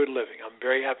made a good living. I'm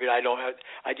very happy that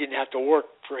I didn't have to work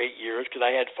for 8 years because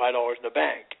I had $5 in the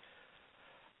bank.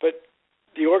 But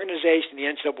the organization, the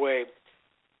NCAA,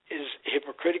 is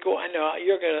hypocritical. I know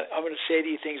I'm going to say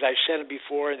these things. I've said them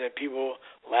before, and then people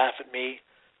laugh at me.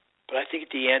 But I think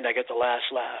at the end, I get the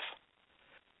last laugh.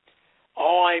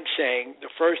 All I'm saying,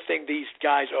 the first thing these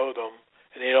guys owe them,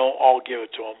 and they don't all give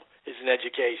it to them, is an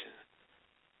education.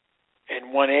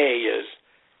 And 1A is,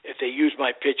 if they use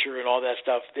my picture and all that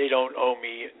stuff, they don't owe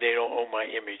me. They don't owe my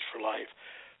image for life.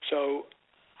 So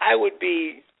I would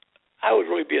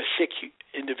really be a sick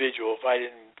individual if I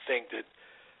didn't think that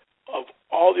of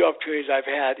all the opportunities I've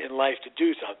had in life to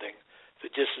do something,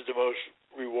 that this is the most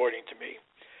rewarding to me.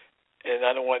 And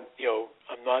I don't want,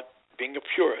 I'm not being a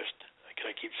purist, like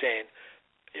I keep saying.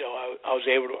 I was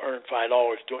able to earn $5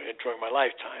 during my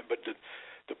lifetime, but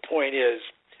the point is,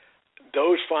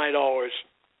 those $5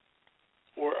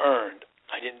 were earned.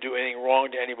 I didn't do anything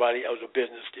wrong to anybody. It was a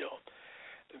business deal.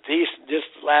 This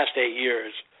last 8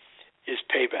 years is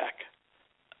payback.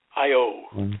 I owe,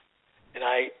 and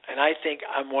I think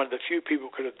I'm one of the few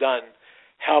people who could have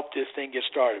helped this thing get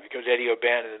started, because Eddie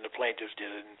O'Bannon and the plaintiffs did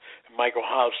it, and Michael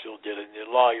Housfield did it, and the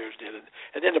lawyers did it,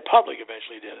 and then the public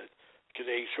eventually did it, because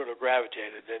they sort of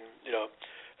gravitated. And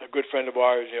a good friend of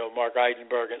ours, Mark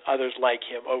Eisenberg, and others like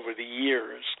him over the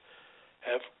years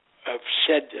have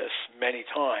said this many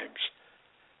times.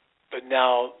 But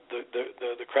now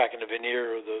the crack in the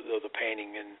veneer or the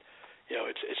painting, and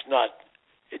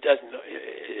it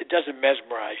doesn't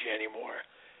mesmerize you anymore.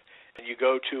 And you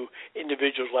go to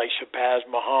individuals like Shabazz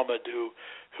Muhammad,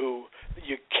 who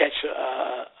you catch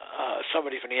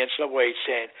somebody from the NCAA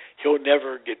saying he'll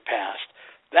never get past.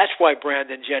 That's why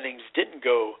Brandon Jennings didn't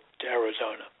go to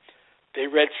Arizona. They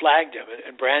red flagged him,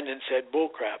 and Brandon said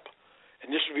bullcrap.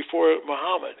 And this was before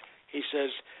Muhammad. He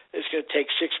says it's going to take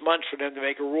 6 months for them to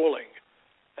make a ruling.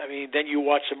 I mean, then you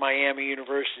watch the Miami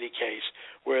University case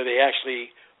where they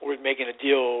actually were making a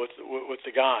deal with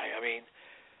the guy. I mean,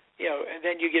 and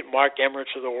then you get Mark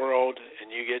Emmerts of the world, and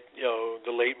you get,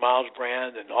 the late Miles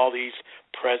Brand and all these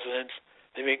presidents.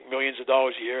 They make millions of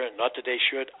dollars a year, and not that they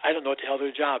should. I don't know what the hell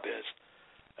their job is.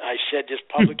 I said this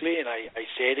publicly, and I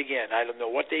say it again. I don't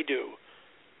know what they do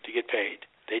to get paid.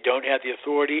 They don't have the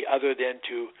authority other than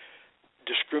to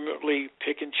discriminately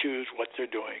pick and choose what they're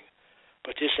doing.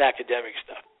 But this academic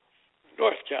stuff,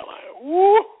 North Carolina,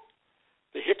 woo,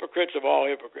 the hypocrites of all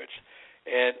hypocrites.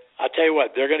 And I'll tell you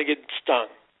what, they're going to get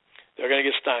stung. They're going to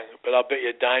get stung. But I'll bet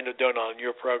you a dime to donut on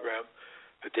your program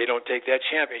that they don't take that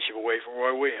championship away from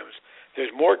Roy Williams.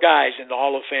 There's more guys in the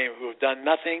Hall of Fame who have done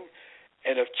nothing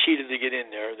and have cheated to get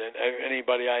in there than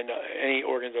anybody I know, any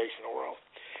organization in the world.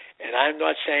 And I'm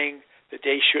not saying that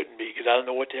they shouldn't be, because I don't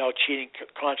know what the hell cheating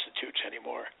constitutes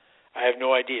anymore. I have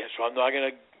no idea, so I'm not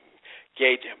going to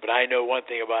gauge them. But I know one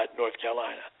thing about North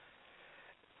Carolina.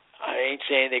 I ain't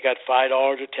saying they got $5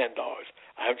 or $10.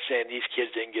 I'm saying these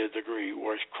kids didn't get a degree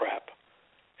worth crap.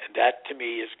 And that, to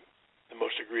me, is the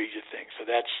most egregious thing. So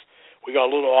we got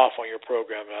a little off on your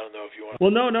program, and I don't know if you want to...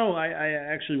 Well, no, I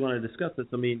actually want to discuss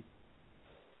this. I mean,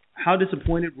 how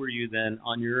disappointed were you then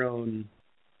on your own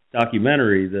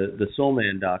documentary, the Soul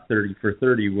Man doc, 30 for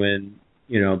 30, when,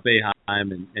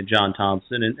 Boeheim and John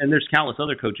Thompson, and there's countless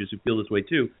other coaches who feel this way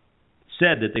too,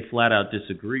 said that they flat out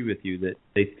disagree with you, that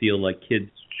they feel like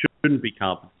kids shouldn't be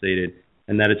compensated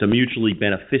and that it's a mutually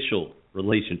beneficial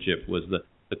relationship, was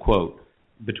the quote,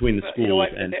 between the schools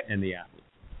and the athletes.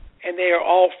 And they are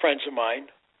all friends of mine,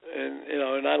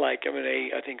 and I like them, and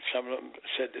I think some of them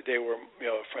said that they were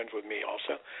friends with me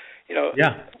also.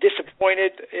 Yeah.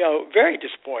 Disappointed, very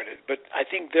disappointed. But I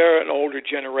think they're an older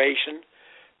generation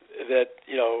that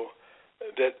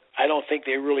that I don't think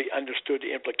they really understood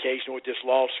the implication of what this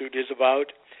lawsuit is about.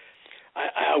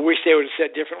 I wish they would have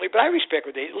said differently, but I respect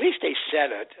what at least they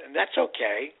said it, and that's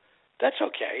okay. That's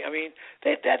okay. I mean,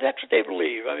 that's what they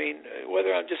believe. I mean,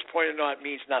 whether I'm disappointed or not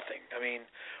means nothing. I mean,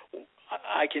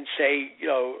 I can say,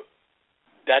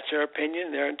 that's their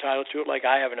opinion. They're entitled to it, like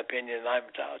I have an opinion and I'm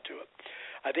entitled to it.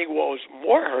 I think what was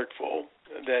more hurtful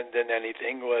than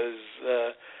anything was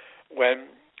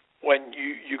when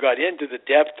you got into the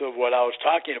depth of what I was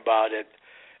talking about at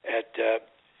the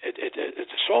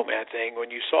Soul Man thing,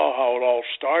 when you saw how it all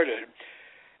started,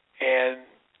 and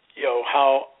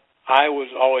how I was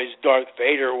always Darth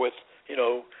Vader with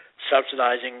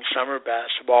subsidizing summer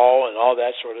basketball and all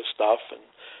that sort of stuff, and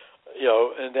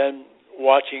and then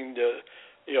watching the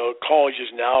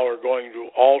colleges now are going to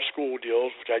all school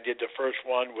deals, which I did the first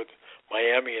one with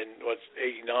Miami in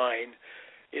 '89.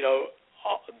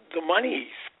 The money,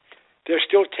 they're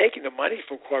still taking the money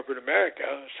from corporate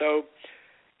America. So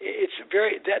it's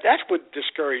that's what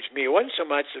discouraged me. It wasn't so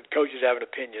much that coaches having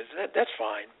opinions. That's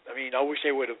fine. I mean, I wish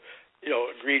they would have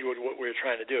agreed with what we were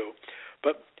trying to do.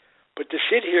 But to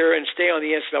sit here and stay on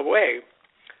the NCAA,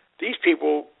 these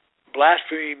people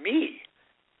blaspheme me.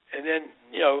 And then,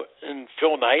 and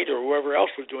Phil Knight or whoever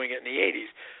else was doing it in the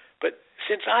 80s. But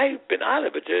since I've been out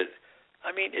of it,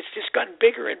 it's just gotten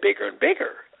bigger and bigger and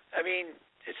bigger. I mean,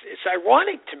 it's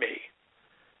ironic to me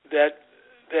that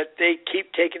they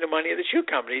keep taking the money of the shoe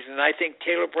companies. And I think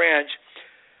Taylor Branch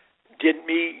did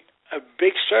me a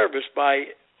big service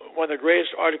by one of the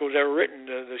greatest articles ever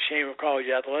written, The Shame of College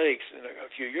Athletics,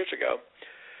 a few years ago.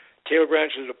 Taylor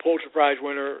Branch is a Pulitzer Prize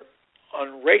winner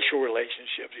on racial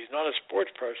relationships. He's not a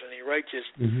sports person. He writes this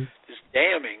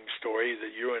damning story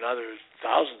that you and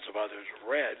thousands of others have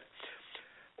read.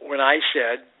 When I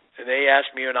said, and they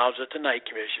asked me when I was at the Knight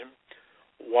Commission,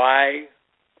 why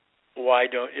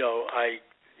don't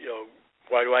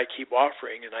why do I keep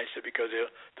offering? And I said, because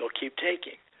they'll keep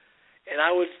taking. And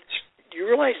you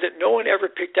realize that no one ever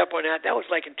picked up on that. That was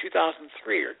like in 2003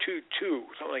 or 2002,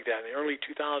 something like that, in the early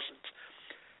 2000s,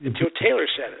 until Taylor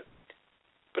said it.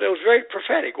 But it was very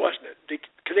prophetic, wasn't it?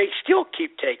 Because they still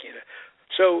keep taking it.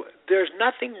 So there's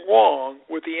nothing wrong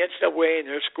with the NCAA and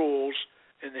their schools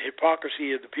and the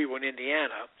hypocrisy of the people in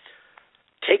Indiana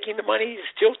taking the money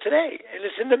still today, and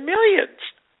it's in the millions.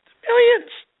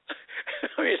 Millions.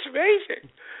 I mean, it's amazing.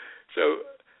 So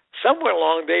somewhere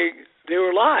along they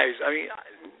were lies. I mean,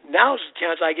 now's the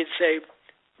chance I get to say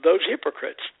those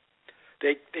hypocrites.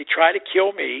 They try to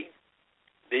kill me.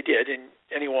 They did, and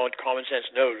anyone with common sense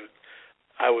knows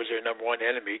I was their number one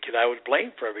enemy because I was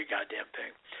blamed for every goddamn thing.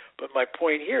 But my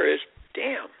point here is,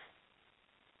 damn,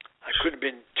 I couldn't have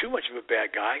been too much of a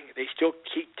bad guy. They still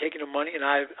keep taking the money, and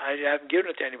I haven't given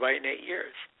it to anybody in 8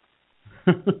 years.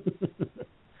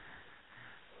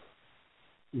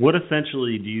 What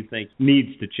essentially do you think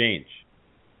needs to change?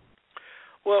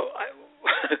 Well,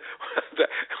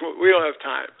 we don't have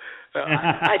time.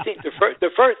 I think the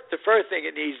first thing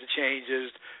it needs to change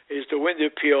is to win the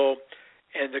appeal,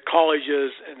 and the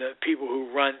colleges and the people who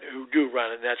do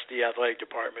run, and that's the athletic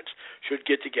departments, should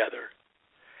get together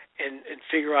and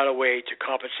figure out a way to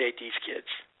compensate these kids.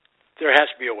 There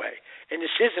has to be a way. And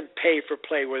this isn't pay for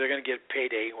play where they're going to get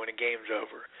payday when the game's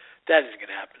over. That isn't going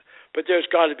to happen. But there's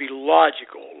got to be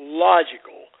logical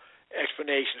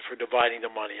explanations for dividing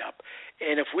the money up.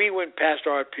 And if we went past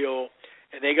our appeal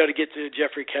and they got to get to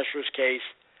Jeffrey Kessler's case,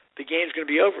 the game's going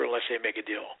to be over unless they make a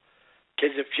deal.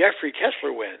 Because if Jeffrey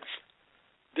Kessler wins,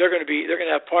 they're going to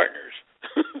have partners.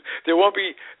 There won't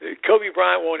be Kobe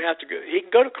Bryant won't have to go. He can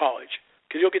go to college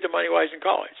because he'll get the money while he's in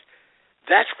college.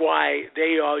 That's why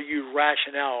they all use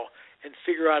rationale and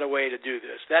figure out a way to do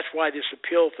this. That's why this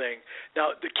appeal thing.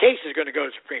 Now the case is going to go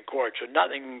to the Supreme Court, so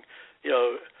nothing,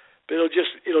 but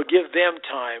it'll give them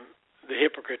time. The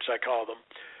hypocrites, I call them.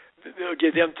 It'll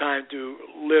give them time to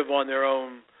live on their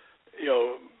own,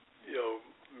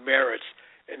 merits,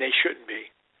 and they shouldn't be.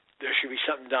 There should be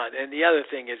something done. And the other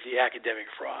thing is the academic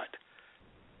fraud.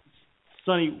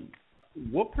 Sonny,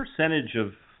 what percentage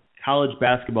of college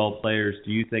basketball players do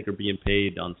you think are being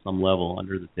paid on some level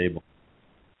under the table?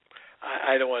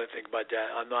 I don't want to think about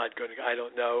that. I'm not going to. I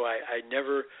don't know. I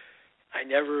never,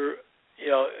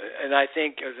 and I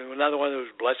think another one of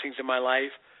those blessings in my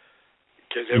life,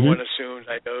 because everyone assumes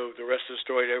I know the rest of the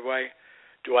story to everybody.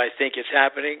 Do I think it's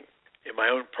happening? In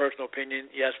my own personal opinion,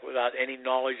 yes, without any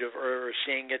knowledge of or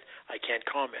seeing it, I can't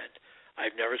comment.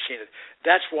 I've never seen it.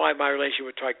 That's why my relationship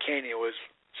with Tarkanian was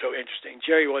so interesting.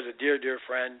 Jerry was a dear, dear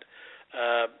friend.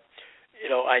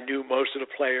 I knew most of the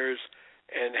players,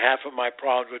 and half of my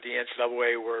problems with the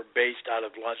NCAA were based out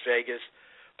of Las Vegas.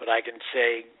 But I can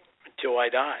say until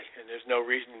I die, and there's no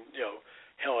reason.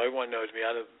 Hell, everyone knows me.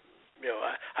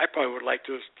 I probably would like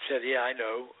to have said, yeah, I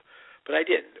know. But I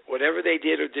didn't. Whatever they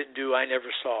did or didn't do, I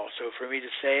never saw. So for me to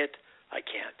say it, I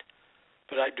can't.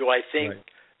 But do I think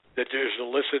that there's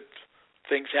illicit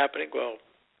things happening? Well,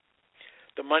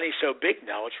 the money's so big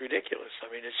now, it's ridiculous.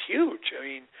 I mean, it's huge. I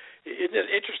mean, isn't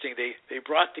it interesting? They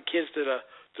brought the kids to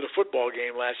the football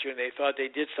game last year, and they thought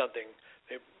they did something.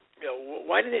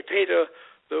 Why did they pay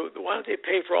why don't they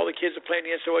pay for all the kids that play in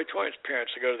the NCAA tournament's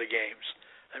parents to go to the games?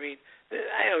 I mean,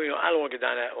 I don't want to get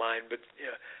down that line, but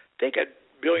they got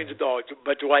billions of dollars.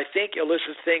 But do I think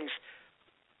illicit things,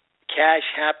 cash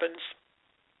happens?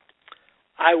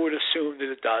 I would assume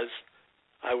that it does.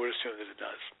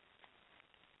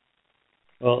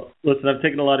 Well, listen, I've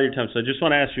taken a lot of your time, so I just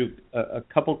want to ask you a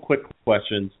couple quick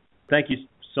questions. Thank you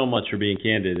so much for being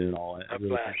candid and all. I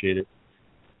really appreciate it.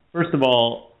 First of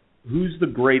all, who's the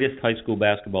greatest high school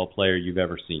basketball player you've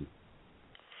ever seen?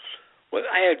 Well,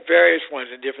 I had various ones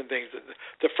and different things.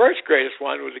 The first greatest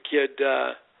one was a kid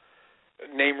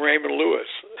named Raymond Lewis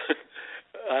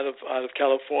out of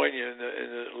California in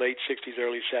the late 60s,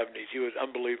 early 70s. He was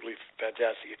unbelievably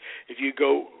fantastic. If you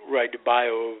go write the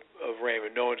bio of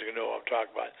Raymond, no one's going to know what I'm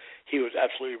talking about. He was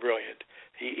absolutely brilliant.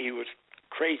 He was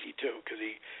crazy, too, because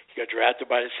he got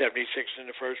drafted by the 76ers in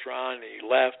the first round, and he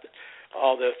left,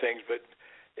 all those things. But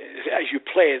as you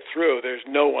play it through, there's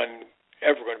no one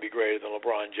ever going to be greater than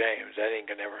LeBron James. That ain't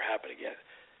going to ever happen again.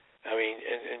 I mean,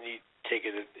 and you take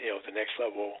it at the next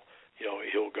level.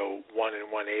 He'll go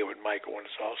 1-1A with Michael when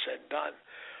it's all said and done.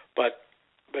 But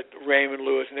Raymond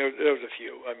Lewis, and there was a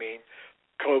few. I mean,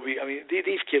 Kobe. I mean,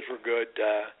 these kids were good.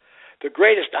 The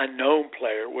greatest unknown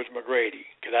player was McGrady,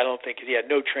 because I don't think he had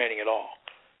no training at all.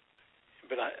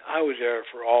 But I was there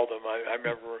for all of them. I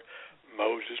remember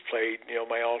Moses played,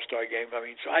 my All-Star game. I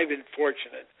mean, so I've been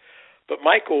fortunate. But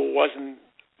Michael wasn't.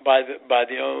 By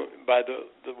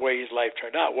the way his life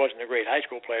turned out, wasn't a great high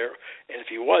school player, and if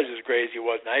he was as great as he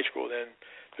was in high school, then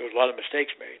there was a lot of mistakes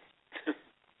made.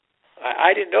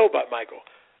 I didn't know about Michael.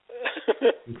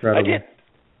 Incredible. I didn't.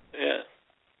 Yeah.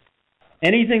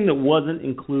 Anything that wasn't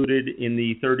included in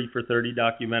the 30 for 30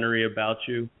 documentary about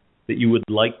you that you would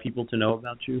like people to know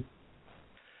about you?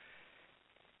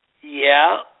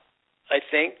 Yeah. I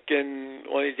think, and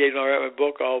one of these days when I write my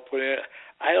book, I'll put in,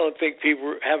 I don't think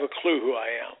people have a clue who I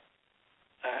am.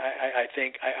 I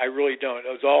think I really don't. It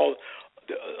was all,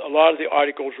 a lot of the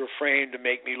articles were framed to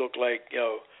make me look like,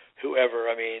 whoever.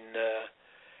 I mean,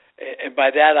 and by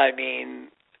that I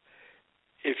mean,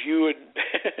 if you would,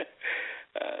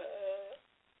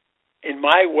 in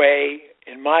my way,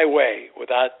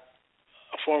 without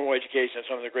a formal education at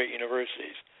some of the great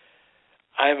universities,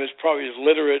 I'm probably as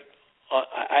literate.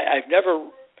 I've never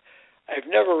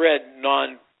read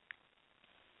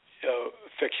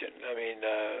fiction. I mean,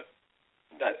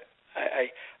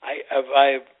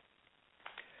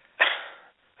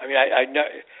 I know.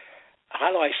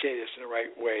 How do I say this in the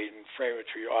right way and frame it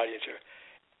for your audience here?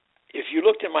 If you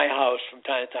looked at my house from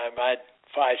time to time, I had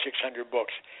 500-600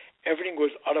 books. Everything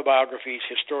was autobiographies,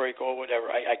 historical,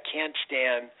 whatever. I can't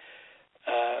stand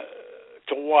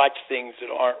to watch things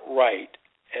that aren't right,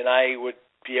 and I would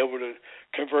be able to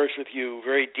converse with you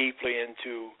very deeply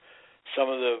into some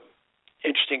of the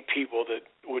interesting people that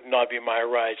would not be in my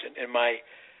horizon. In my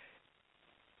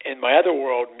other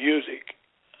world, music.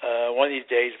 One of these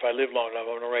days, if I live long enough,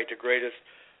 I'm going to write the greatest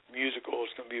musical.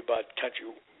 It's going to be about country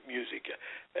music.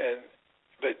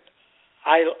 But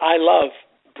I love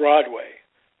Broadway.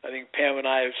 I think Pam and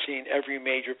I have seen every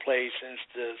major play since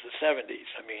the 70s.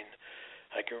 I mean,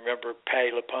 I can remember Patti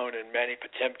LuPone and Manny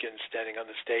Patinkin standing on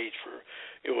the stage for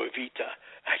Evita.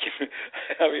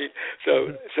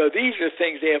 So these are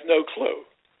things they have no clue,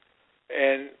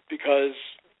 and because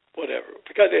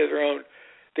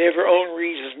they have their own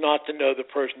reasons not to know the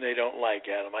person they don't like,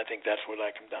 Adam. I think that's what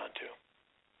I come down to.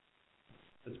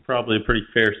 That's probably a pretty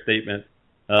fair statement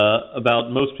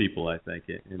about most people, I think.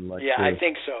 Yeah, I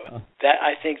think so.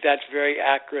 I think that's very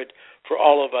accurate for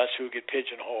all of us who get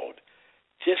pigeonholed.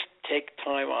 Just take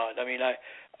time out. I mean,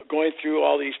 going through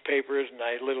all these papers, and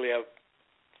I literally have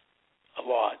a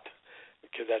lot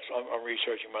because I'm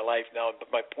researching my life now. But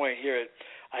my point here is,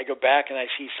 I go back and I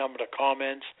see some of the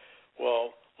comments.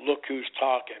 Well, look who's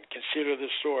talking. Consider the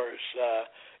source.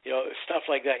 Stuff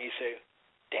like that. And you say,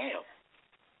 damn.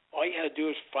 All you had to do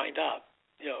is find out.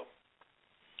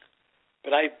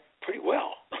 But I pretty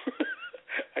well,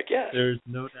 I guess. There's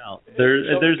no doubt. There's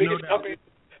no doubt.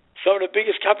 Some of the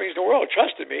biggest companies in the world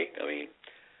trusted me. I mean,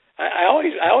 I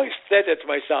always said that to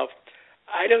myself.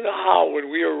 I don't know how, when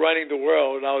we were running the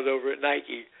world and I was over at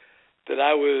Nike, that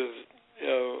I was,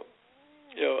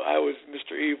 I was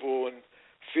Mr. Evil, and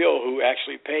Phil, who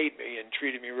actually paid me and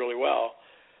treated me really well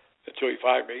until he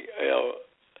fired me,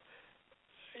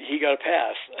 he got a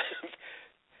pass.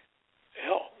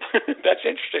 Hell, that's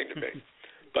interesting to me.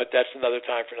 But that's another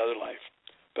time for another life.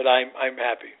 But I'm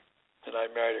happy, and I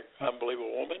married an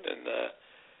unbelievable woman,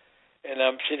 and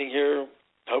I'm sitting here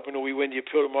hoping that we win the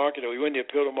appeal tomorrow. If we win the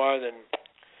appeal tomorrow, then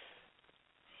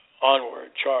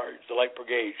onward, charge, the Light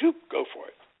Brigade, whoop, go for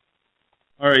it.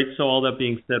 All right. So all that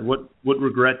being said, what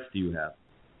regrets do you have?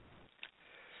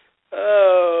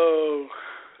 Oh,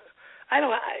 I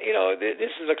don't.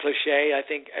 This is a cliche. I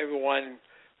think everyone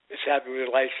is happy with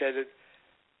their life. Said it.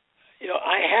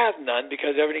 I have none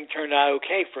because everything turned out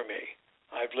okay for me.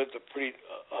 I've lived a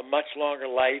much longer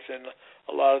life than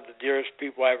a lot of the dearest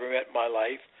people I ever met in my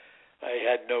life. I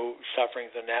had no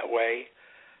sufferings in that way.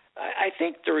 I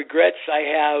think the regrets I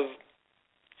have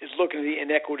is looking at the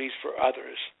inequities for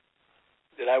others,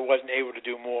 that I wasn't able to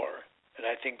do more. And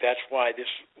I think that's why this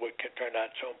would turn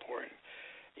out so important.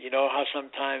 You know how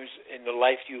sometimes in the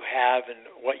life you have and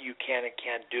what you can and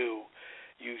can't do,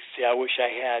 you say, I wish I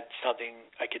had something,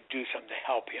 I could do something to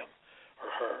help him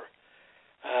or her.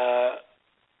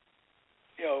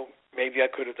 Maybe I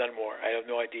could have done more. I have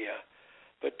no idea.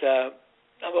 But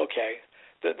I'm okay.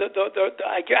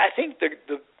 I think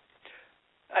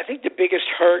the biggest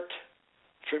hurt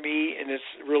for me, and it's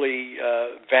really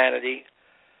vanity,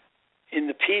 in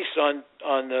the piece on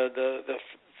the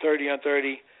 30 on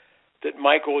 30, that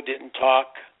Michael didn't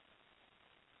talk.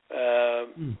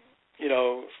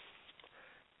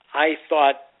 I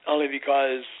thought only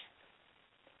because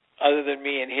other than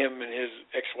me and him and his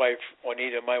ex-wife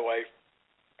Juanita, my wife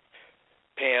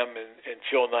Pam, and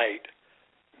Phil Knight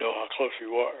know how close we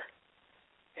were,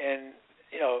 and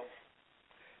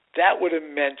that would have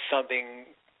meant something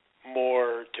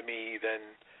more to me than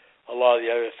a lot of the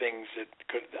other things that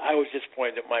could. I was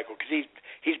disappointed at Michael because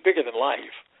he's bigger than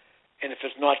life, and if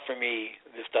it's not for me,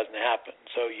 this doesn't happen.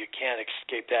 So you can't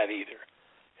escape that either,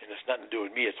 and it's nothing to do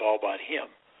with me. It's all about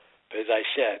him. But as I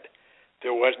said,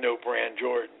 there was no Brand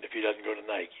Jordan if he doesn't go to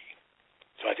Nike.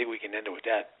 So I think we can end it with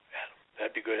that, Adam.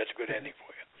 That'd be good. That's a good ending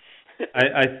for you.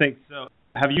 I think so.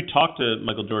 Have you talked to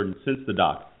Michael Jordan since the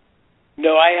doc?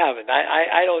 No, I haven't.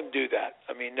 I don't do that.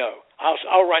 I mean, no.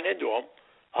 I'll run into him.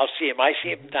 I'll see him. I see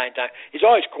him from time to time. He's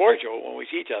always cordial when we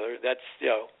see each other. That's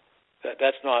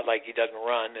that's not like he doesn't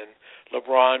run. And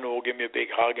LeBron will give me a big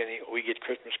hug, and we get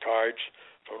Christmas cards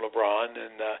from LeBron.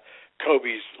 And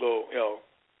Kobe's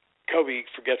Kobe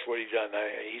forgets what he's done.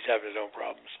 He's having his own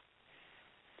problems.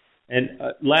 And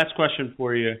last question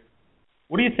for you: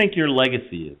 what do you think your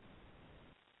legacy is?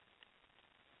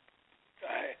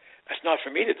 That's not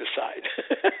for me to decide.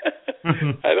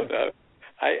 I don't know.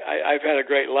 I've had a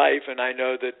great life, and I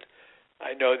know that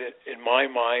in my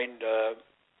mind,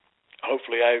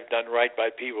 hopefully I've done right by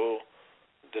people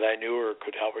that I knew or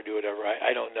could help or do whatever.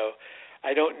 I don't know.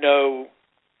 I don't know.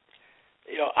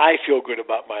 I feel good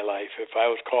about my life. If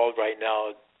I was called right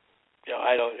now,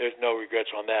 there's no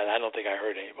regrets on that. I don't think I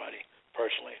hurt anybody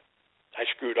personally. I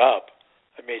screwed up.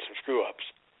 I made some screw ups,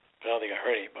 but I don't think I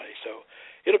hurt anybody. So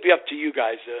it'll be up to you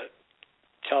guys to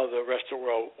tell the rest of the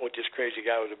world what this crazy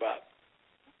guy was about.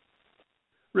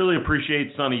 Really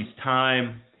appreciate Sonny's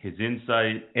time, his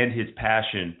insight, and his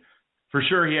passion. For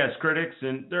sure, he has critics,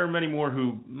 and there are many more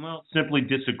who, simply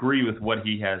disagree with what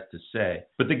he has to say.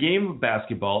 But the game of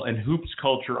basketball and hoops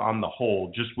culture on the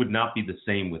whole just would not be the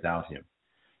same without him.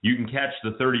 You can catch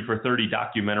the 30 for 30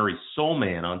 documentary Soul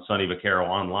Man on Sonny Vaccaro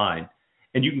online,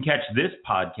 and you can catch this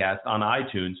podcast on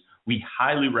iTunes. We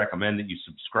highly recommend that you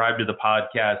subscribe to the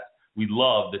podcast. We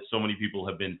love that so many people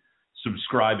have been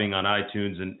subscribing on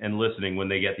iTunes and listening when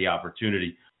they get the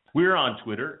opportunity. We're on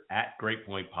Twitter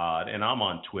 @GreatPointPod, and I'm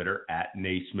on Twitter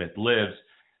 @NaismithLives.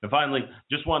 And finally,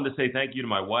 just wanted to say thank you to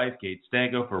my wife, Kate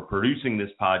Stanco, for producing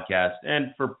this podcast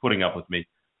and for putting up with me.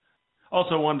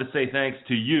 Also wanted to say thanks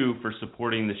to you for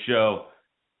supporting the show.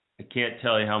 I can't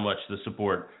tell you how much the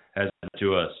support has meant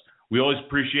to us. We always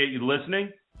appreciate you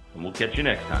listening, and we'll catch you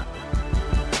next time.